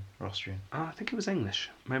be German or Austrian. Oh, I think he was English.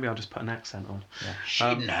 Maybe I'll just put an accent on. Yeah.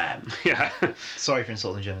 Sydenham. Yeah. Sorry for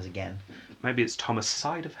insulting the Germans again. Maybe it's Thomas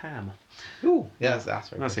Side of Ham. Ooh. Yeah, that's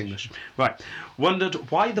very That's British. English. Right. Wondered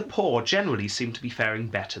why the poor generally seem to be faring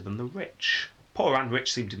better than the rich. Poor and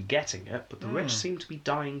rich seem to be getting it, but the rich seem to be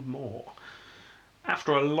dying more.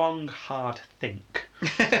 After a long, hard think,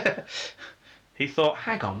 he thought,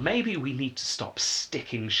 hang on, maybe we need to stop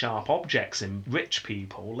sticking sharp objects in rich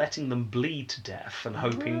people, letting them bleed to death and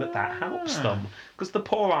hoping that that helps them. Because the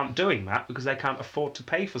poor aren't doing that because they can't afford to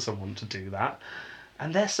pay for someone to do that.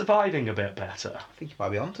 And they're surviving a bit better. I think you might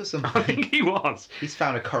be onto I something. think he was. He's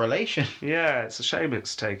found a correlation. Yeah, it's a shame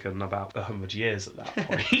it's taken about 100 years at that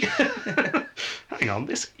point. Hang on,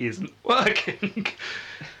 this isn't working.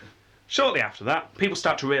 Shortly after that, people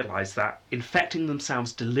start to realise that infecting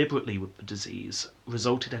themselves deliberately with the disease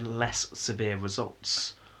resulted in less severe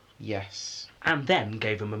results, Yes. and then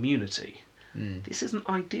gave them immunity. Mm. This isn't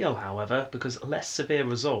ideal, however, because less severe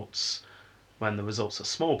results, when the results are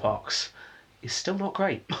smallpox, is still not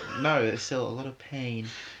great. No, there's still a lot of pain.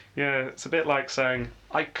 Yeah, it's a bit like saying,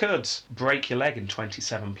 I could break your leg in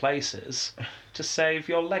 27 places to save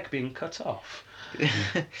your leg being cut off.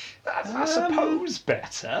 That's, I suppose,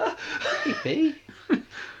 better. Maybe.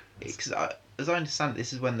 Because as I understand it,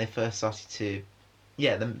 this is when they first started to,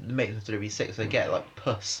 yeah, they make them to be sick. So they get like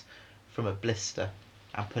pus from a blister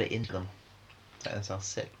and put it into them. Make themselves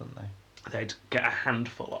sick, wouldn't they? They'd get a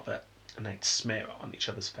handful of it and they'd smear it on each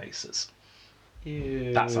other's faces.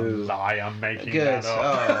 Ew. That's a lie. I'm making Good. that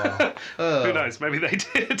up. Oh. Who knows? Maybe they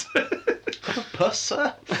did. Have a puss,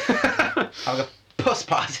 sir? Having a puss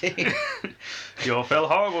party. You'll feel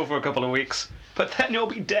horrible for a couple of weeks, but then you'll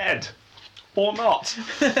be dead. Or not.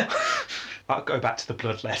 I'll go back to the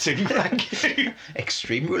bloodletting, thank you.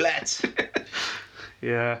 Extreme roulette.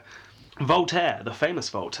 Yeah. Voltaire, the famous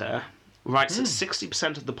Voltaire, writes that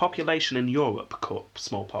 60% of the population in Europe caught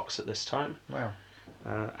smallpox at this time, Wow.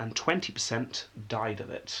 and 20% died of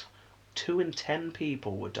it. 2 in 10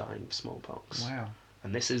 people were dying of smallpox. Wow.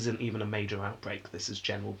 And this isn't even a major outbreak, this is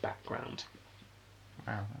general background.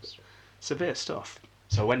 Wow. That's... Severe stuff.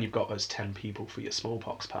 So when you've got those 10 people for your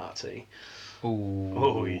smallpox party, Ooh.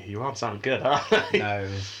 oh, you aren't sounding good, are they? No,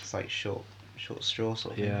 it's like short straw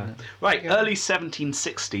sort of thing. Yeah. Isn't it? Right, Yeah. early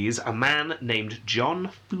 1760s, a man named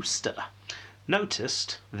John Fooster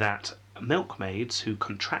noticed that milkmaids who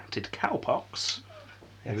contracted cowpox,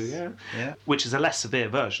 here we Yes. go, Yeah. which is a less severe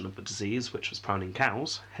version of the disease which was prone in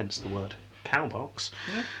cows, hence the word cowpox,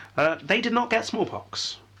 they did not get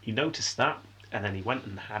smallpox. He noticed that, and then he went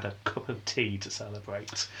and had a cup of tea to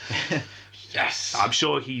celebrate. Yes. I'm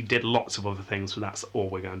sure he did lots of other things, but that's all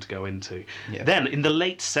we're going to go into. Yeah. Then, in the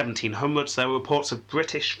late 1700s, there were reports of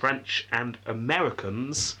British, French, and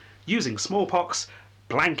Americans using smallpox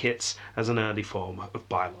blankets as an early form of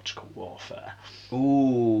biological warfare.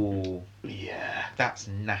 Ooh. Yeah. That's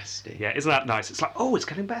nasty. Yeah, isn't that nice? It's like, oh, it's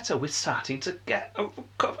getting better. We're starting to get...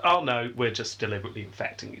 Oh, no, we're just deliberately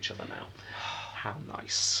infecting each other now. How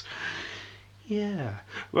nice. Yeah.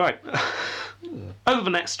 Right. Over the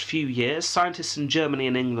next few years, scientists in Germany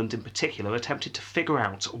and England in particular attempted to figure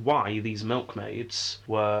out why these milkmaids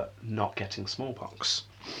were not getting smallpox.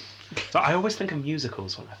 So I always think of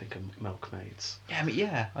musicals when I think of milkmaids. Yeah, I mean,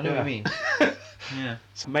 yeah, I know what you mean. Yeah.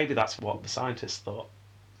 So maybe that's what the scientists thought.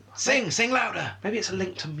 Sing louder. Maybe it's a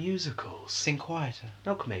link to musicals. Sing quieter.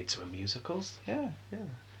 Milkmaids were musicals. Yeah.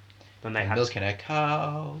 Then they had Milk to in a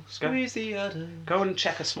cow, squeeze the udder. go and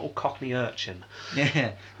check a small Cockney urchin.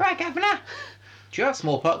 Yeah. Right, Governor. Do you have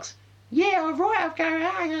smallpox? Yeah, all right, I've got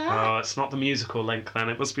it. Oh, it's not the musical link then.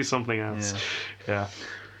 It must be something else. Yeah.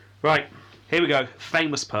 Right. Here we go.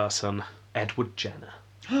 Famous person, Edward Jenner.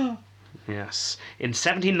 Yes. In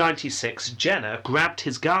 1796, Jenner grabbed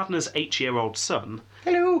his gardener's 8-year-old son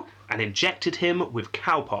Hello. and injected him with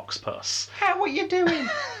cowpox pus. How are you doing?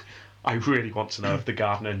 I really want to know if the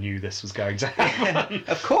gardener knew this was going to happen.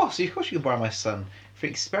 Of course you can borrow my son. For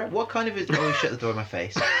experiment. What kind of... Oh, shut the door in my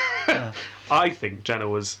face. I think Jenner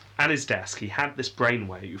was at his desk. He had this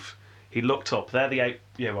brainwave. He looked up. There the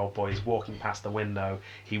 8-year-old boy is walking past the window.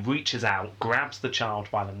 He reaches out, grabs the child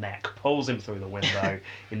by the neck, pulls him through the window,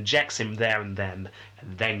 injects him there and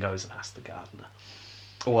then goes and asks the gardener.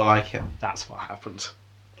 Oh, I like it. That's what happened.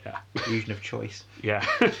 Yeah. Fusion of choice. Yeah.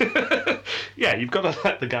 Yeah, you've got to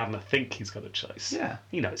let the gardener think he's got a choice. Yeah.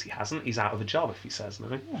 He knows he hasn't. He's out of a job if he says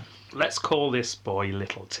no. Yeah. Let's call this boy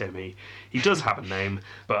Little Timmy. He does have a name,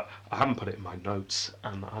 but I haven't put it in my notes,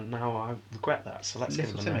 and now I regret that. So let's give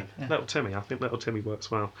Little him a Timmy, name. yeah. Little Timmy. I think Little Timmy works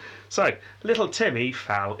well. So, Little Timmy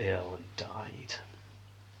fell ill and died.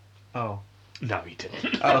 Oh. No, he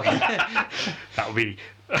didn't. Oh, okay. That would be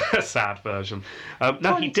a sad version.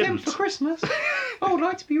 No, he Tim, didn't. for Christmas. I would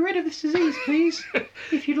like to be rid of this disease, please.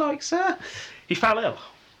 If you'd like, sir. He fell ill,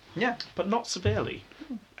 Yeah. but not severely,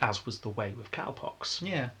 as was the way with cowpox.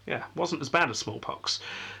 Yeah. Yeah, wasn't as bad as smallpox.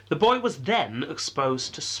 The boy was then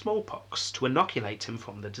exposed to smallpox to inoculate him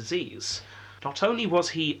from the disease. Not only was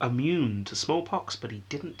he immune to smallpox, but he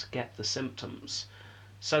didn't get the symptoms.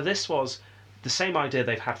 So this was the same idea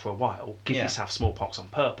they've had for a while. Give Yeah. yourself smallpox on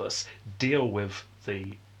purpose, deal with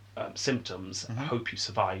the symptoms, hope you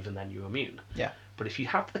survive, and then you're immune. Yeah. But if you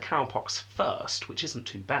have the cowpox first, which isn't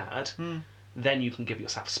too bad, then you can give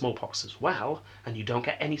yourself smallpox as well, and you don't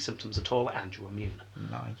get any symptoms at all, and you're immune.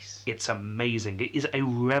 Nice. It's amazing. It is a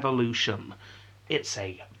revolution. It's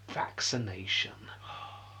a vaccination.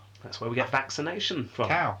 That's where we get vaccination from.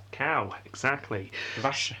 Cow. Cow, exactly.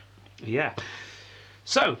 Vash. Yeah.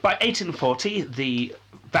 So, by 1840, the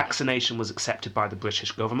vaccination was accepted by the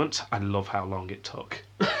British government. I love how long it took.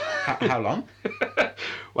 How long?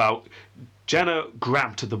 Well, Jenner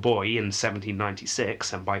grabbed the boy in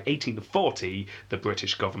 1796, and by 1840, the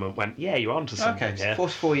British government went, yeah, you're onto something Okay, here. so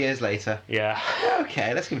 44 years later. Yeah.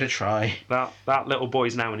 Okay, let's give it a try. That little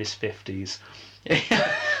boy's now in his 50s.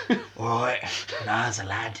 Right, now's a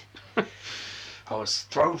lad. I was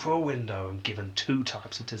thrown through a window and given 2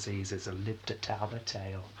 types of diseases and lived to tell the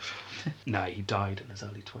tale. No, he died in his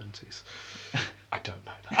early 20s. I don't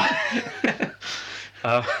know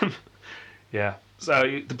that. Yeah.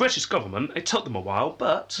 So the British government, it took them a while,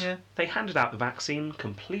 but Yeah. they handed out the vaccine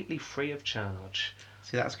completely free of charge.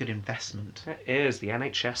 See, that's good investment. It is. The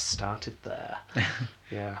NHS started there.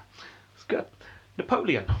 Yeah. It's good.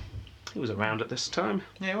 Napoleon. He was around at this time.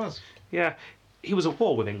 Yeah, it was. Yeah. He was at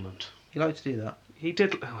war with England. He liked to do that. He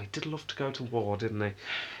did love to go to war, didn't he?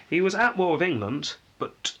 He was at war with England,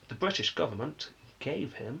 but the British government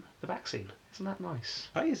gave him the vaccine. Isn't that nice?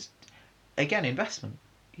 That is, again, investment.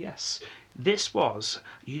 Yes. This was...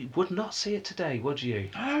 You would not see it today, would you?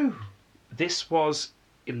 No. This was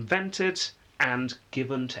invented and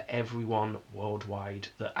given to everyone worldwide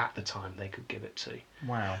that at the time they could give it to.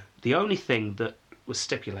 Wow. The only thing that was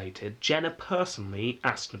stipulated, Jenner personally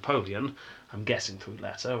asked Napoleon, I'm guessing through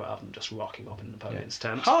letter rather than just rocking up in Napoleon's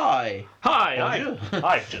tent. Hi. Hi, Bonjour.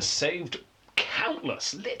 I've just saved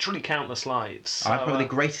literally countless lives. I'm So, probably the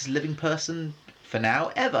greatest living person for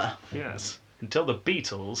now ever. Yes. Until the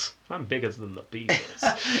Beatles, I'm bigger than the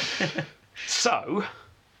Beatles. So,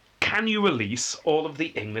 can you release all of the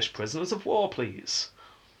English prisoners of war, please?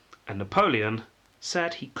 And Napoleon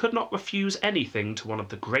said he could not refuse anything to one of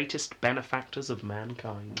the greatest benefactors of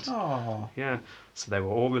mankind. Oh. Yeah, so they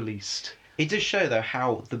were all released. It does show, though,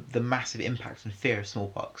 how the massive impact and fear of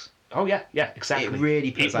smallpox. Oh yeah, exactly. It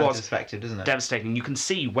really puts It that into was perspective, doesn't it? devastating. You can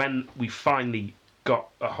see when we finally got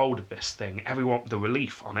a hold of this thing, the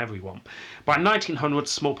relief on everyone. By 1900,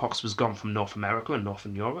 smallpox was gone from North America and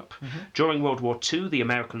Northern Europe. During World War II, the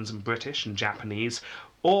Americans and British and Japanese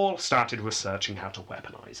all started researching how to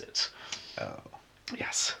weaponize it. Oh.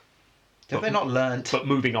 Yes. Have they not learnt? But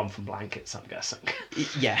moving on from blankets, I'm guessing.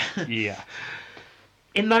 Yeah. Yeah.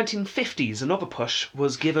 In 1950s, another push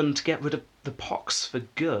was given to get rid of the pox for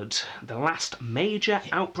good. The last major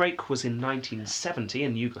outbreak was in 1970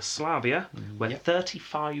 in Yugoslavia, where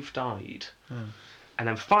 35 died. And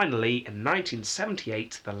then finally, in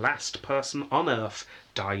 1978, the last person on Earth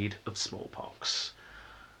died of smallpox.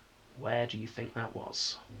 Where do you think that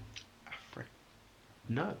was? Africa.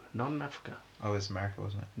 No, not in Africa. Oh, it was America,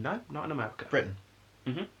 wasn't it? No, not in America. Britain.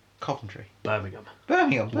 Mhm. Coventry. Birmingham.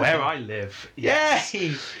 Birmingham. Where I live. Yes.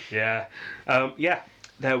 Yay! Yeah.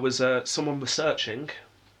 There was someone researching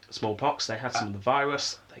smallpox. They had some of the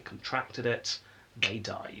virus. They contracted it. They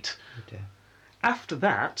died. Oh dear. After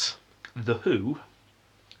that, the WHO,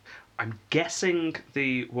 I'm guessing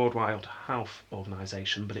the World Wide Health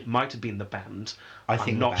Organization, but it might have been the band. I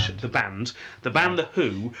think I'm not sure. The band, the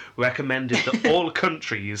WHO, recommended that all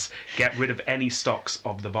countries get rid of any stocks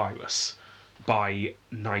of the virus by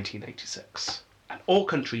 1986. And all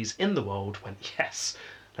countries in the world went, yes,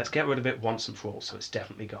 let's get rid of it once and for all, so it's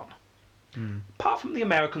definitely gone. Apart from the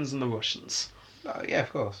Americans and the Russians. Oh, yeah,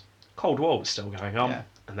 of course. Cold War was still going on, Yeah.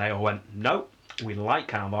 and they all went, nope, we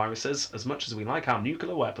like our viruses as much as we like our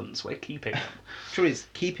nuclear weapons, we're keeping them. True is,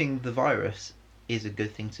 keeping the virus is a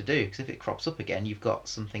good thing to do, because if it crops up again, you've got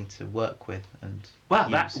something to work with and Well,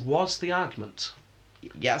 use. that was the argument.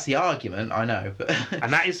 Yeah, that's the argument, I know, but...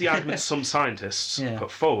 And that is the argument some scientists Yeah. put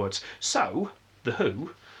forward. So, the WHO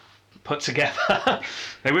put together...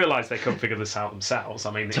 they realised they couldn't figure this out themselves.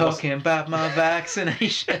 I mean, it wasn't- Talking about my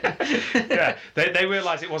vaccination. yeah, they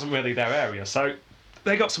realised it wasn't really their area, so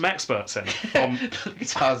they got some experts in.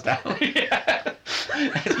 Guitars down. Yeah.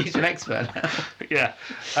 He's an expert now. Yeah.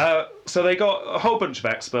 So they got a whole bunch of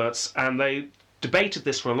experts, and they debated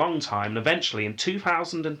this for a long time, and eventually in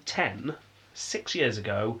 2010, 6 years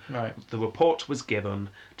ago, Right. the report was given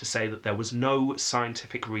to say that there was no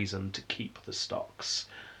scientific reason to keep the stocks.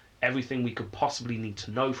 Everything we could possibly need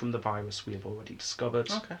to know from the virus we have already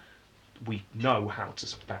discovered. Okay. We know how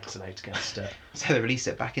to vaccinate against it. So they released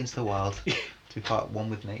it back into the wild to be part one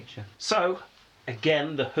with nature. So,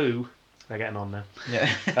 again, the WHO, they're getting on now,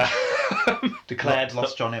 Yeah. declared...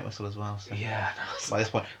 Lost John Entwistle as well. So. Yeah, By this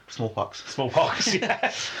point, smallpox. smallpox,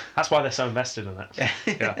 yeah. That's why they're so invested in it.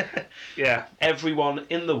 Yeah. Yeah. Everyone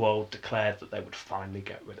in the world declared that they would finally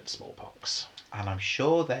get rid of smallpox. And I'm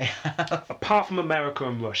sure they have. Apart from America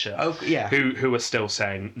and Russia, Oh, yeah. who are still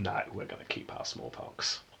saying, no, we're going to keep our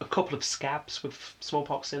smallpox. A couple of scabs with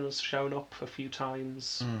smallpox in has shown up a few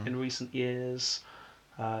times in recent years.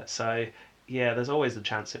 So, yeah, there's always the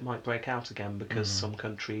chance it might break out again because some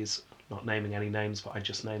countries, not naming any names, but I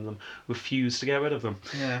just name them, refuse to get rid of them.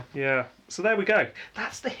 Yeah. Yeah, so there we go.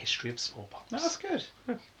 That's the history of smallpox. No, that's good.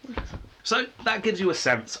 So that gives you a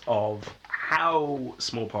sense of how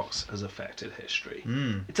smallpox has affected history.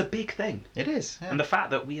 It's a big thing. It is. Yeah. And the fact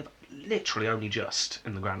that we have literally only just,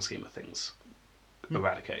 in the grand scheme of things,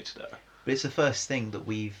 eradicated it. But it's the first thing that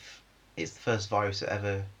it's the first virus that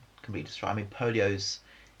ever completely destroyed. I mean, polio's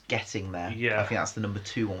getting there. Yeah. I think that's the number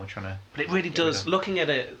 2 one we're trying to... But it really get rid does, of. looking at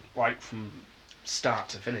it like from start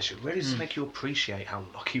to finish. It really does make you appreciate how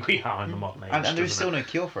lucky we are in the modern age. And there is doesn't still it? no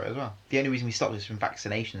cure for it as well. The only reason we stopped is from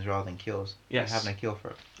vaccinations rather than cures. Yes. We have no cure for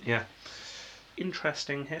it. Yeah.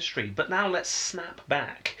 Interesting history. But now let's snap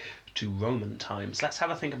back to Roman times. Let's have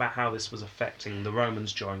a think about how this was affecting the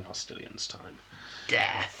Romans during Hostilian's time.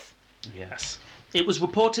 Death. Yes. It was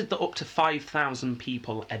reported that up to 5,000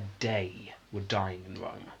 people a day were dying in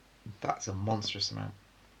Rome. That's a monstrous amount.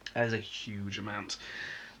 That is a huge amount.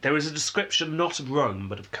 There is a description not of Rome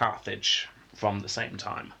but of Carthage from the same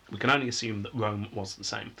time. We can only assume that Rome was the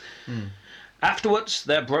same. Afterwards,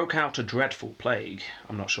 there broke out a dreadful plague.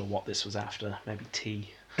 I'm not sure what this was after. Maybe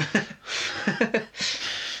tea.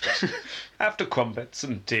 After crumpets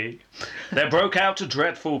and tea, there broke out a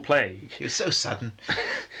dreadful plague, It was so sudden.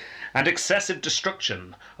 and excessive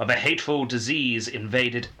destruction of a hateful disease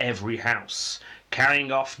invaded every house,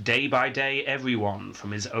 carrying off day by day everyone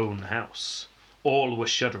from his own house. All were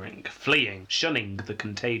shuddering, fleeing, shunning the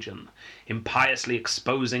contagion, impiously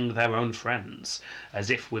exposing their own friends, as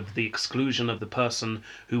if with the exclusion of the person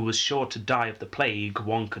who was sure to die of the plague,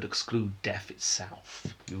 one could exclude death itself.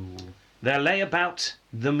 There lay about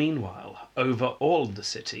the meanwhile, over all the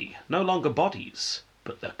city, no longer bodies,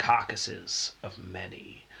 but the carcasses of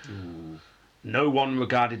many. No one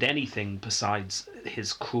regarded anything besides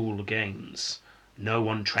his cruel gains. No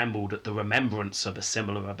one trembled at the remembrance of a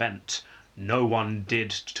similar event. No one did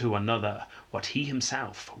to another what he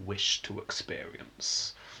himself wished to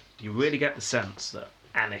experience. You really get the sense that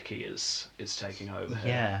anarchy is taking over here.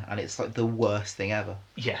 Yeah, and it's like the worst thing ever.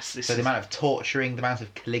 Yes, this So is... the amount of torturing, the amount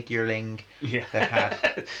of Caligulaing Yeah. they've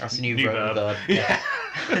had. That's a new Roman verb. verb.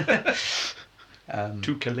 Yeah. Um,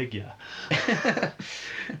 To Caligula.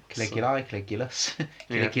 Caligulae, Caligulus,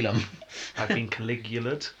 Yeah. Caligulum. I've been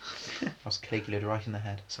Caligulaed, I was Caligulaed right in the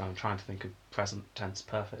head. so I'm trying to think of present tense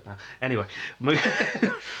perfect now. Anyway,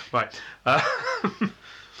 right.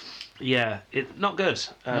 Yeah, not good.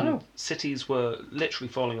 No. Cities were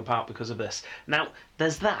literally falling apart because of this. Now,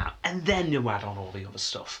 there's that, and then you add on all the other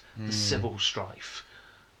stuff. The civil strife.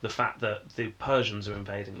 The fact that the Persians are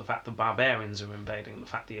invading, the fact the barbarians are invading, the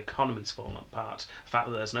fact the economy's falling apart, the fact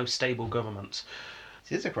that there's no stable government.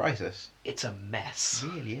 It is a crisis. It's a mess. It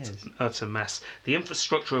really is. It's a mess. The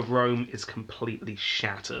infrastructure of Rome is completely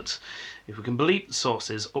shattered. If we can believe the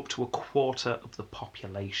sources, up to a quarter of the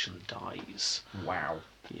population dies. Wow.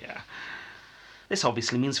 Yeah. This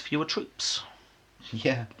obviously means fewer troops,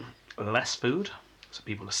 Yeah. less food, so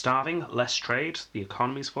people are starving, less trade, the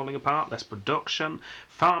economy's falling apart, less production,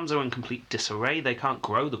 farms are in complete disarray, they can't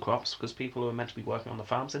grow the crops because people who are meant to be working on the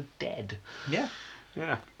farms are dead. Yeah.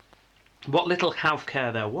 Yeah. What little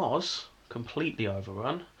healthcare there was, completely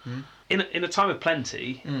overrun. In a time of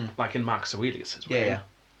plenty, like in Marcus Aurelius's reign, Yeah.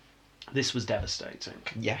 this was devastating.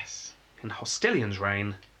 Yes. In Hostilian's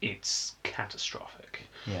reign, it's catastrophic.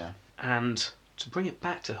 Yeah. And to bring it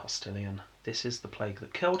back to Hostilian, this is the plague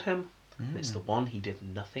that killed him. And it's the one he did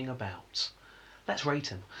nothing about. Let's rate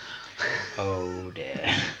him. Oh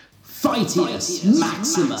dear. Phytius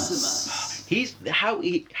Maximus. How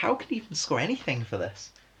can he even score anything for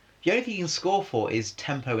this? The only thing he can score for is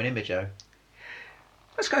tempo and imago.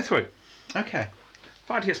 Let's go through. Okay.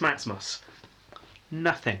 Phytius Maximus.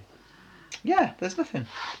 Nothing. Yeah, there's nothing.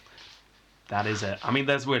 That is it. I mean,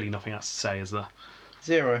 there's really nothing else to say, is there?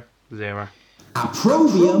 0. 0.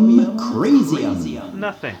 Approbium Crasium.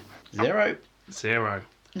 Nothing. 0. 0.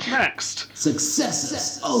 Next.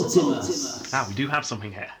 Successus Ultimus. Now, we do have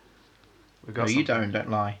something here. We've got No, you something. don't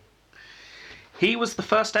lie. He was the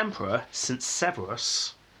first emperor since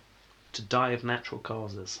Severus to die of natural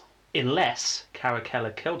causes. Unless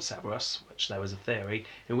Caracalla killed Severus, which there was a theory,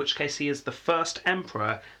 in which case he is the first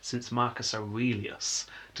emperor since Marcus Aurelius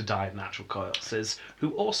to die of natural causes,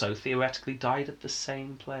 who also theoretically died of the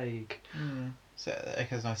same plague. So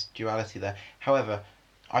there's a nice duality there. However,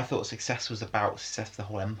 I thought success was about success for the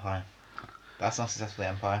whole empire. That's not success for the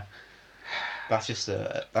empire. That's just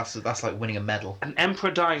that's like winning a medal. An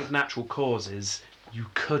emperor dying of natural causes, you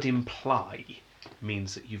could imply,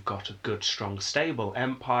 means that you've got a good, strong, stable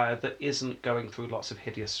empire that isn't going through lots of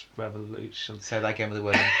hideous revolutions. So that game with the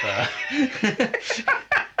word infer.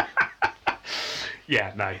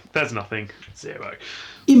 Yeah, no, there's nothing. 0.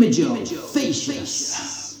 Imago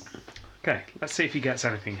Facius. Okay, let's see if he gets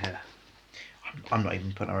anything here. I'm not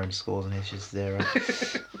even putting our own scores in. It's just 0.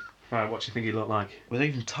 Right, what do you think he looked like? Was there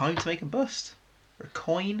even time to make a bust? Or a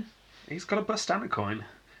coin? He's got a bust and a coin.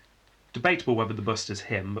 Debatable whether the bust is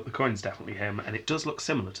him, but the coin's definitely him, and it does look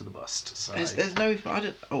similar to the bust. So, There's no. I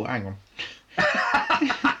don't. Oh, hang on.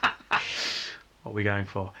 what are we going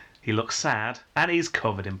for? He looks sad, and he's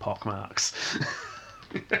covered in pockmarks.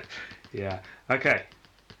 Yeah. Okay.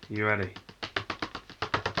 You ready?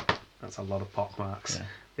 That's a lot of pockmarks. Yeah.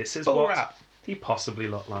 This is Bubble what wrap. he possibly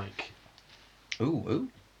looked like. Ooh.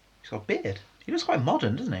 He's got a beard. He looks quite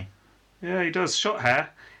modern, doesn't he? Yeah, he does. Short hair.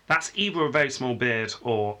 That's either a very small beard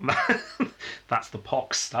or that's the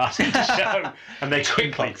pox starting to show. And they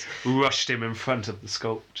quickly rushed him in front of the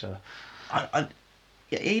sculpture. Yeah,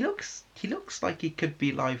 he looks like he could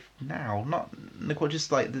be live now. Not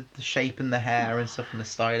just like the shape and the hair and stuff and the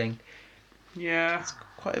styling. Yeah.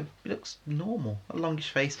 He looks normal. A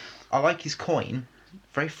longish face. I like his coin.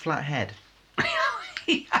 Very flat head.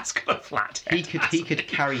 He has got a flat head. He could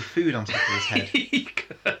carry food on top of his head. He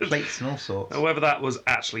could. Plates and all sorts. Whether that was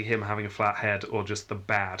actually him having a flat head or just the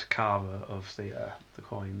bad carver of the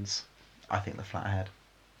coins. I think the flat head.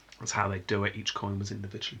 That's how they do it. Each coin was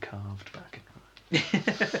individually carved back in.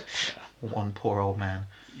 One poor old man.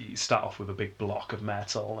 You start off with a big block of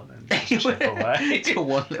metal and then just chip away. To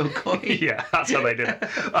one little coin. Yeah, that's how they did it.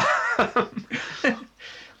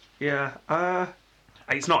 Yeah.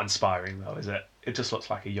 It's not inspiring though, is it? It just looks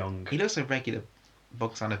like a young. He looks like a regular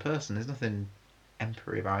bog standard person. There's nothing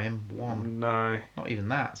emperor about him. One. No. Not even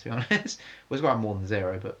that, to be honest. Well, he's got more than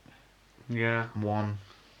 0, but Yeah. 1.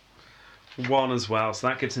 1 as well, so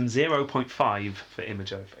that gives him 0.5 for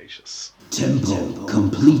Imago Facius. Tempo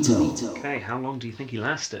completo. Okay, how long do you think he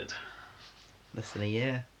lasted? Less than a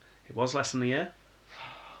year. It was less than a year.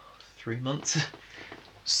 3 months.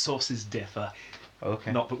 Sources differ.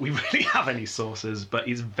 Okay. Not that we really have any sources, but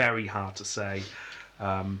it's very hard to say.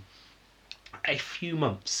 A few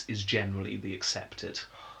months is generally the accepted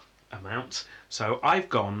amount. So I've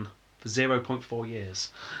gone for 0.4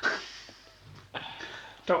 years.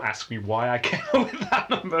 Don't ask me why I came up with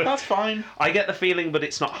that number. That's fine. I get the feeling that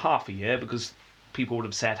it's not half a year because people would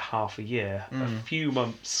have said half a year. A few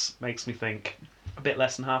months makes me think a bit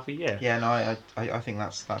less than half a year. Yeah, no, I think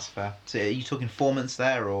that's fair. So are you talking 4 months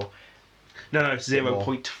there, or? No,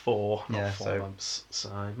 0.4, not Yeah, 4 months.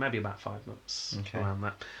 So maybe about 5 months, Okay. around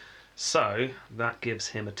that. So that gives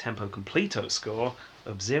him a tempo completo score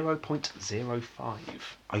of 0.05.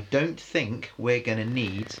 I don't think we're going to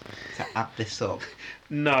need to add this up.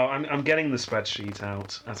 No, I'm getting the spreadsheet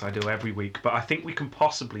out, as I do every week, but I think we can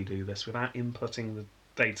possibly do this without inputting the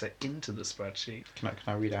data into the spreadsheet. Can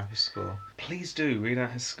I read out his score? Please do, read out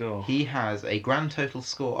his score. He has a grand total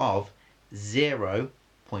score of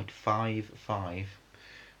 0.55.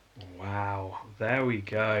 Wow, there we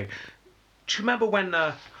go. Do you remember when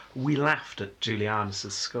we laughed at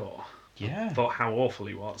Julianus's score? Yeah. Thought how awful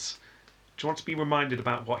he was. Do you want to be reminded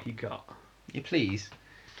about what he got? Yeah, please.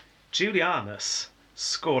 Julianus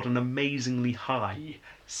scored an amazingly high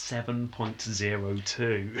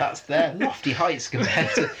 7.02. That's their lofty heights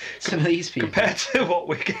compared to some of these people. Compared to what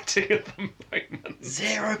we're getting at the moment.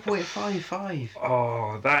 0.55.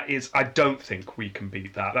 Oh, that is... I don't think we can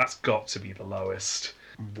beat that. That's got to be the lowest.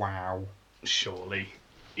 Wow. Surely.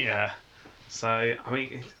 Yeah. So, I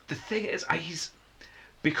mean, the thing is,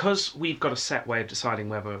 because we've got a set way of deciding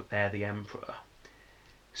whether they're the Emperor,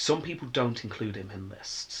 some people don't include him in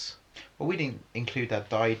lists. Well, we didn't include that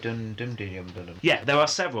Dum. Yeah, there are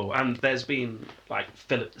several, and there's been, like,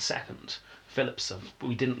 Philip II, Philipson, but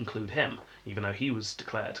we didn't include him, even though he was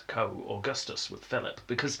declared co-Augustus with Philip,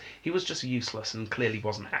 because he was just useless and clearly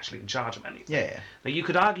wasn't actually in charge of anything. Yeah. Now, you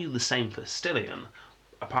could argue the same for Stilion,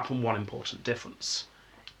 apart from one important difference.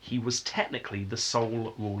 He was technically the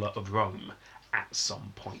sole ruler of Rome at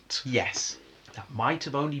some point. Yes. That might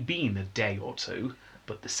have only been a day or two,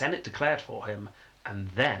 but the Senate declared for him, and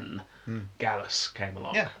then Gallus came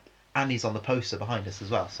along. Yeah. And he's on the poster behind us as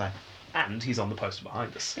well, so. And he's on the poster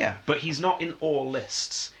behind us. Yeah. But he's not in all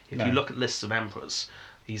lists. If No. you look at lists of emperors,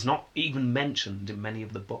 he's not even mentioned in many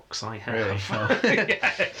of the books I have. Really? Oh.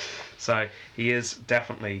 Yeah. So he is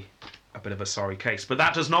definitely a bit of a sorry case. But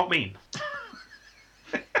that does not mean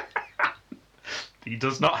he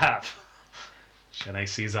does not have Gene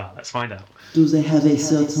Caesar. Let's find out. Do they have a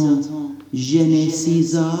certain Gene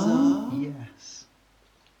Caesar? Yes.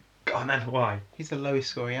 Go on then, why? He's the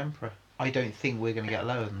lowest scoring emperor. I don't think we're going to get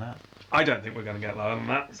lower than that. I don't think we're going to get lower than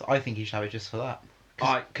that. So I think he should have it just for that.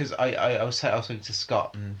 Because I was talking to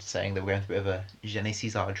Scott and saying that we're going through a bit of a Gene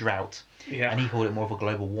Caesar drought. Yeah. And he called it more of a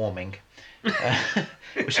global warming.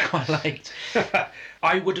 Which I quite liked.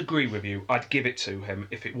 I would agree with you. I'd give it to him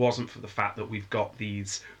if it wasn't for the fact that we've got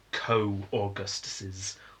these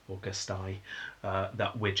co-Augustuses, Augusti,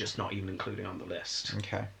 that we're just not even including on the list.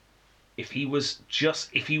 Okay. If he was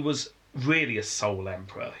really a sole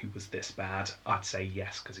emperor who was this bad, I'd say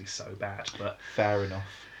yes because he's so bad. But Fair enough.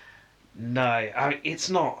 no, I mean, it's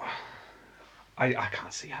not. I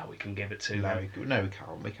can't see how we can give it to No, him.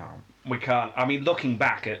 we can't. We can't. I mean, looking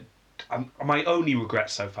back at my only regret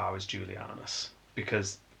so far is Julianus,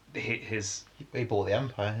 because his He bought the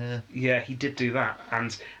Empire, he did do that.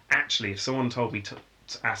 And actually, if someone told me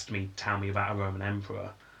tell me about a Roman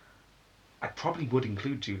emperor, I probably would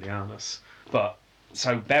include Julianus. But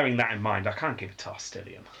so bearing that in mind, I can't give it to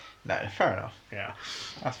Hostilian. No, fair enough. Yeah.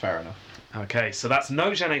 That's fair enough. Okay, so that's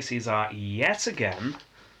no Gene Caesar yet again.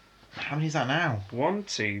 How many is that now? 1,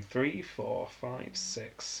 2, 3, 4, 5,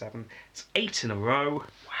 6, 7. It's 8 in a row.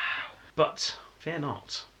 Wow. But fear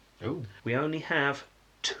not. Ooh. We only have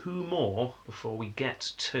 2 more before we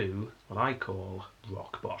get to what I call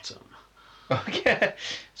rock bottom. Okay.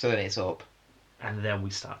 So then it's up. And then we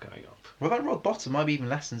start going up. Well, that rock bottom might be even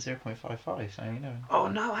less than 0.55, so you know. Oh,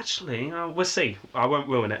 no, actually, we'll see. I won't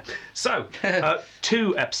ruin it. So,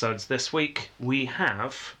 2 episodes this week. We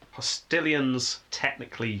have Hostilian's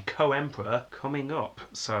technically co-emperor coming up.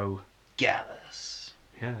 So, Gallus.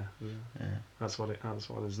 yeah. That's what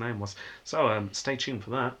his name was. So, stay tuned for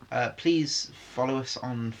that. Please follow us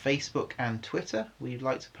on Facebook and Twitter. We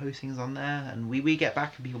like to post things on there, and we get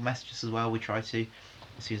back and people message us as well. We try to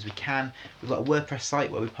as soon as we can. We've got a WordPress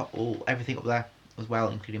site where we put everything up there as well,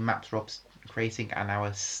 including maps Rob's creating and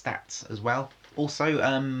our stats as well. Also,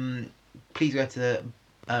 please go to the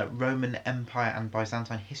Roman Empire and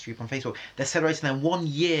Byzantine History on Facebook. They're celebrating their 1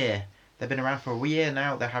 year. They've been around for a year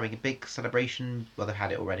now. They're having a big celebration. Well, they've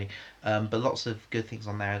had it already, but lots of good things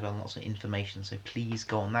on there as well, and lots of information. So please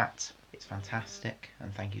go on that. It's fantastic,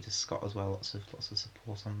 and thank you to Scott as well. Lots of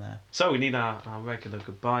support on there. So we need our regular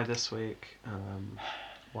goodbye this week.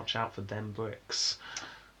 Watch out for them bricks.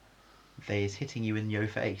 They is hitting you in your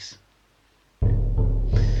face.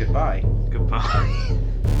 Goodbye. Goodbye.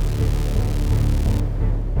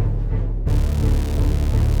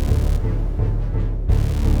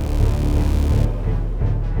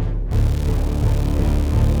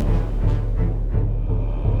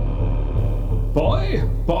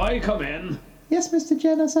 Boy, come in. Yes, Mr.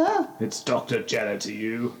 Jenner, sir. It's Dr. Jenner to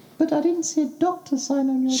you. But I didn't see a doctor sign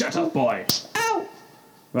on your Shut door. up, boy. Ow!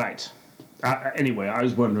 Right. Anyway, I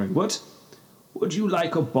was wondering, would you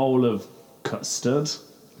like a bowl of custard?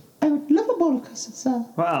 I would love a bowl of custard, sir.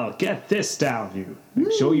 Well, get this down, you.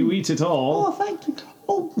 Make sure you eat it all. Oh, thank you.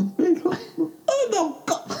 Oh no,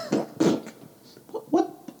 God.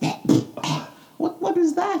 What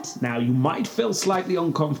is that? Now, you might feel slightly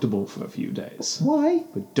uncomfortable for a few days. Why?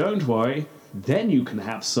 But don't worry, then you can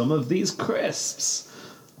have some of these crisps.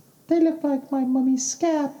 They look like my mummy's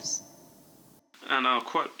scabs. And I'll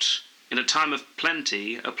quote, "In a time of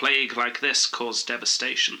plenty, a plague like this caused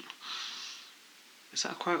devastation." Is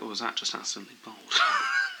that a quote, or was that just accidentally bold?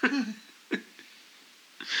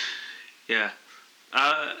 Yeah.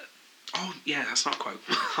 Oh, yeah, that's not a quote.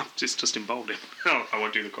 It's just emboldened. Oh, I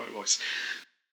won't do the quote voice.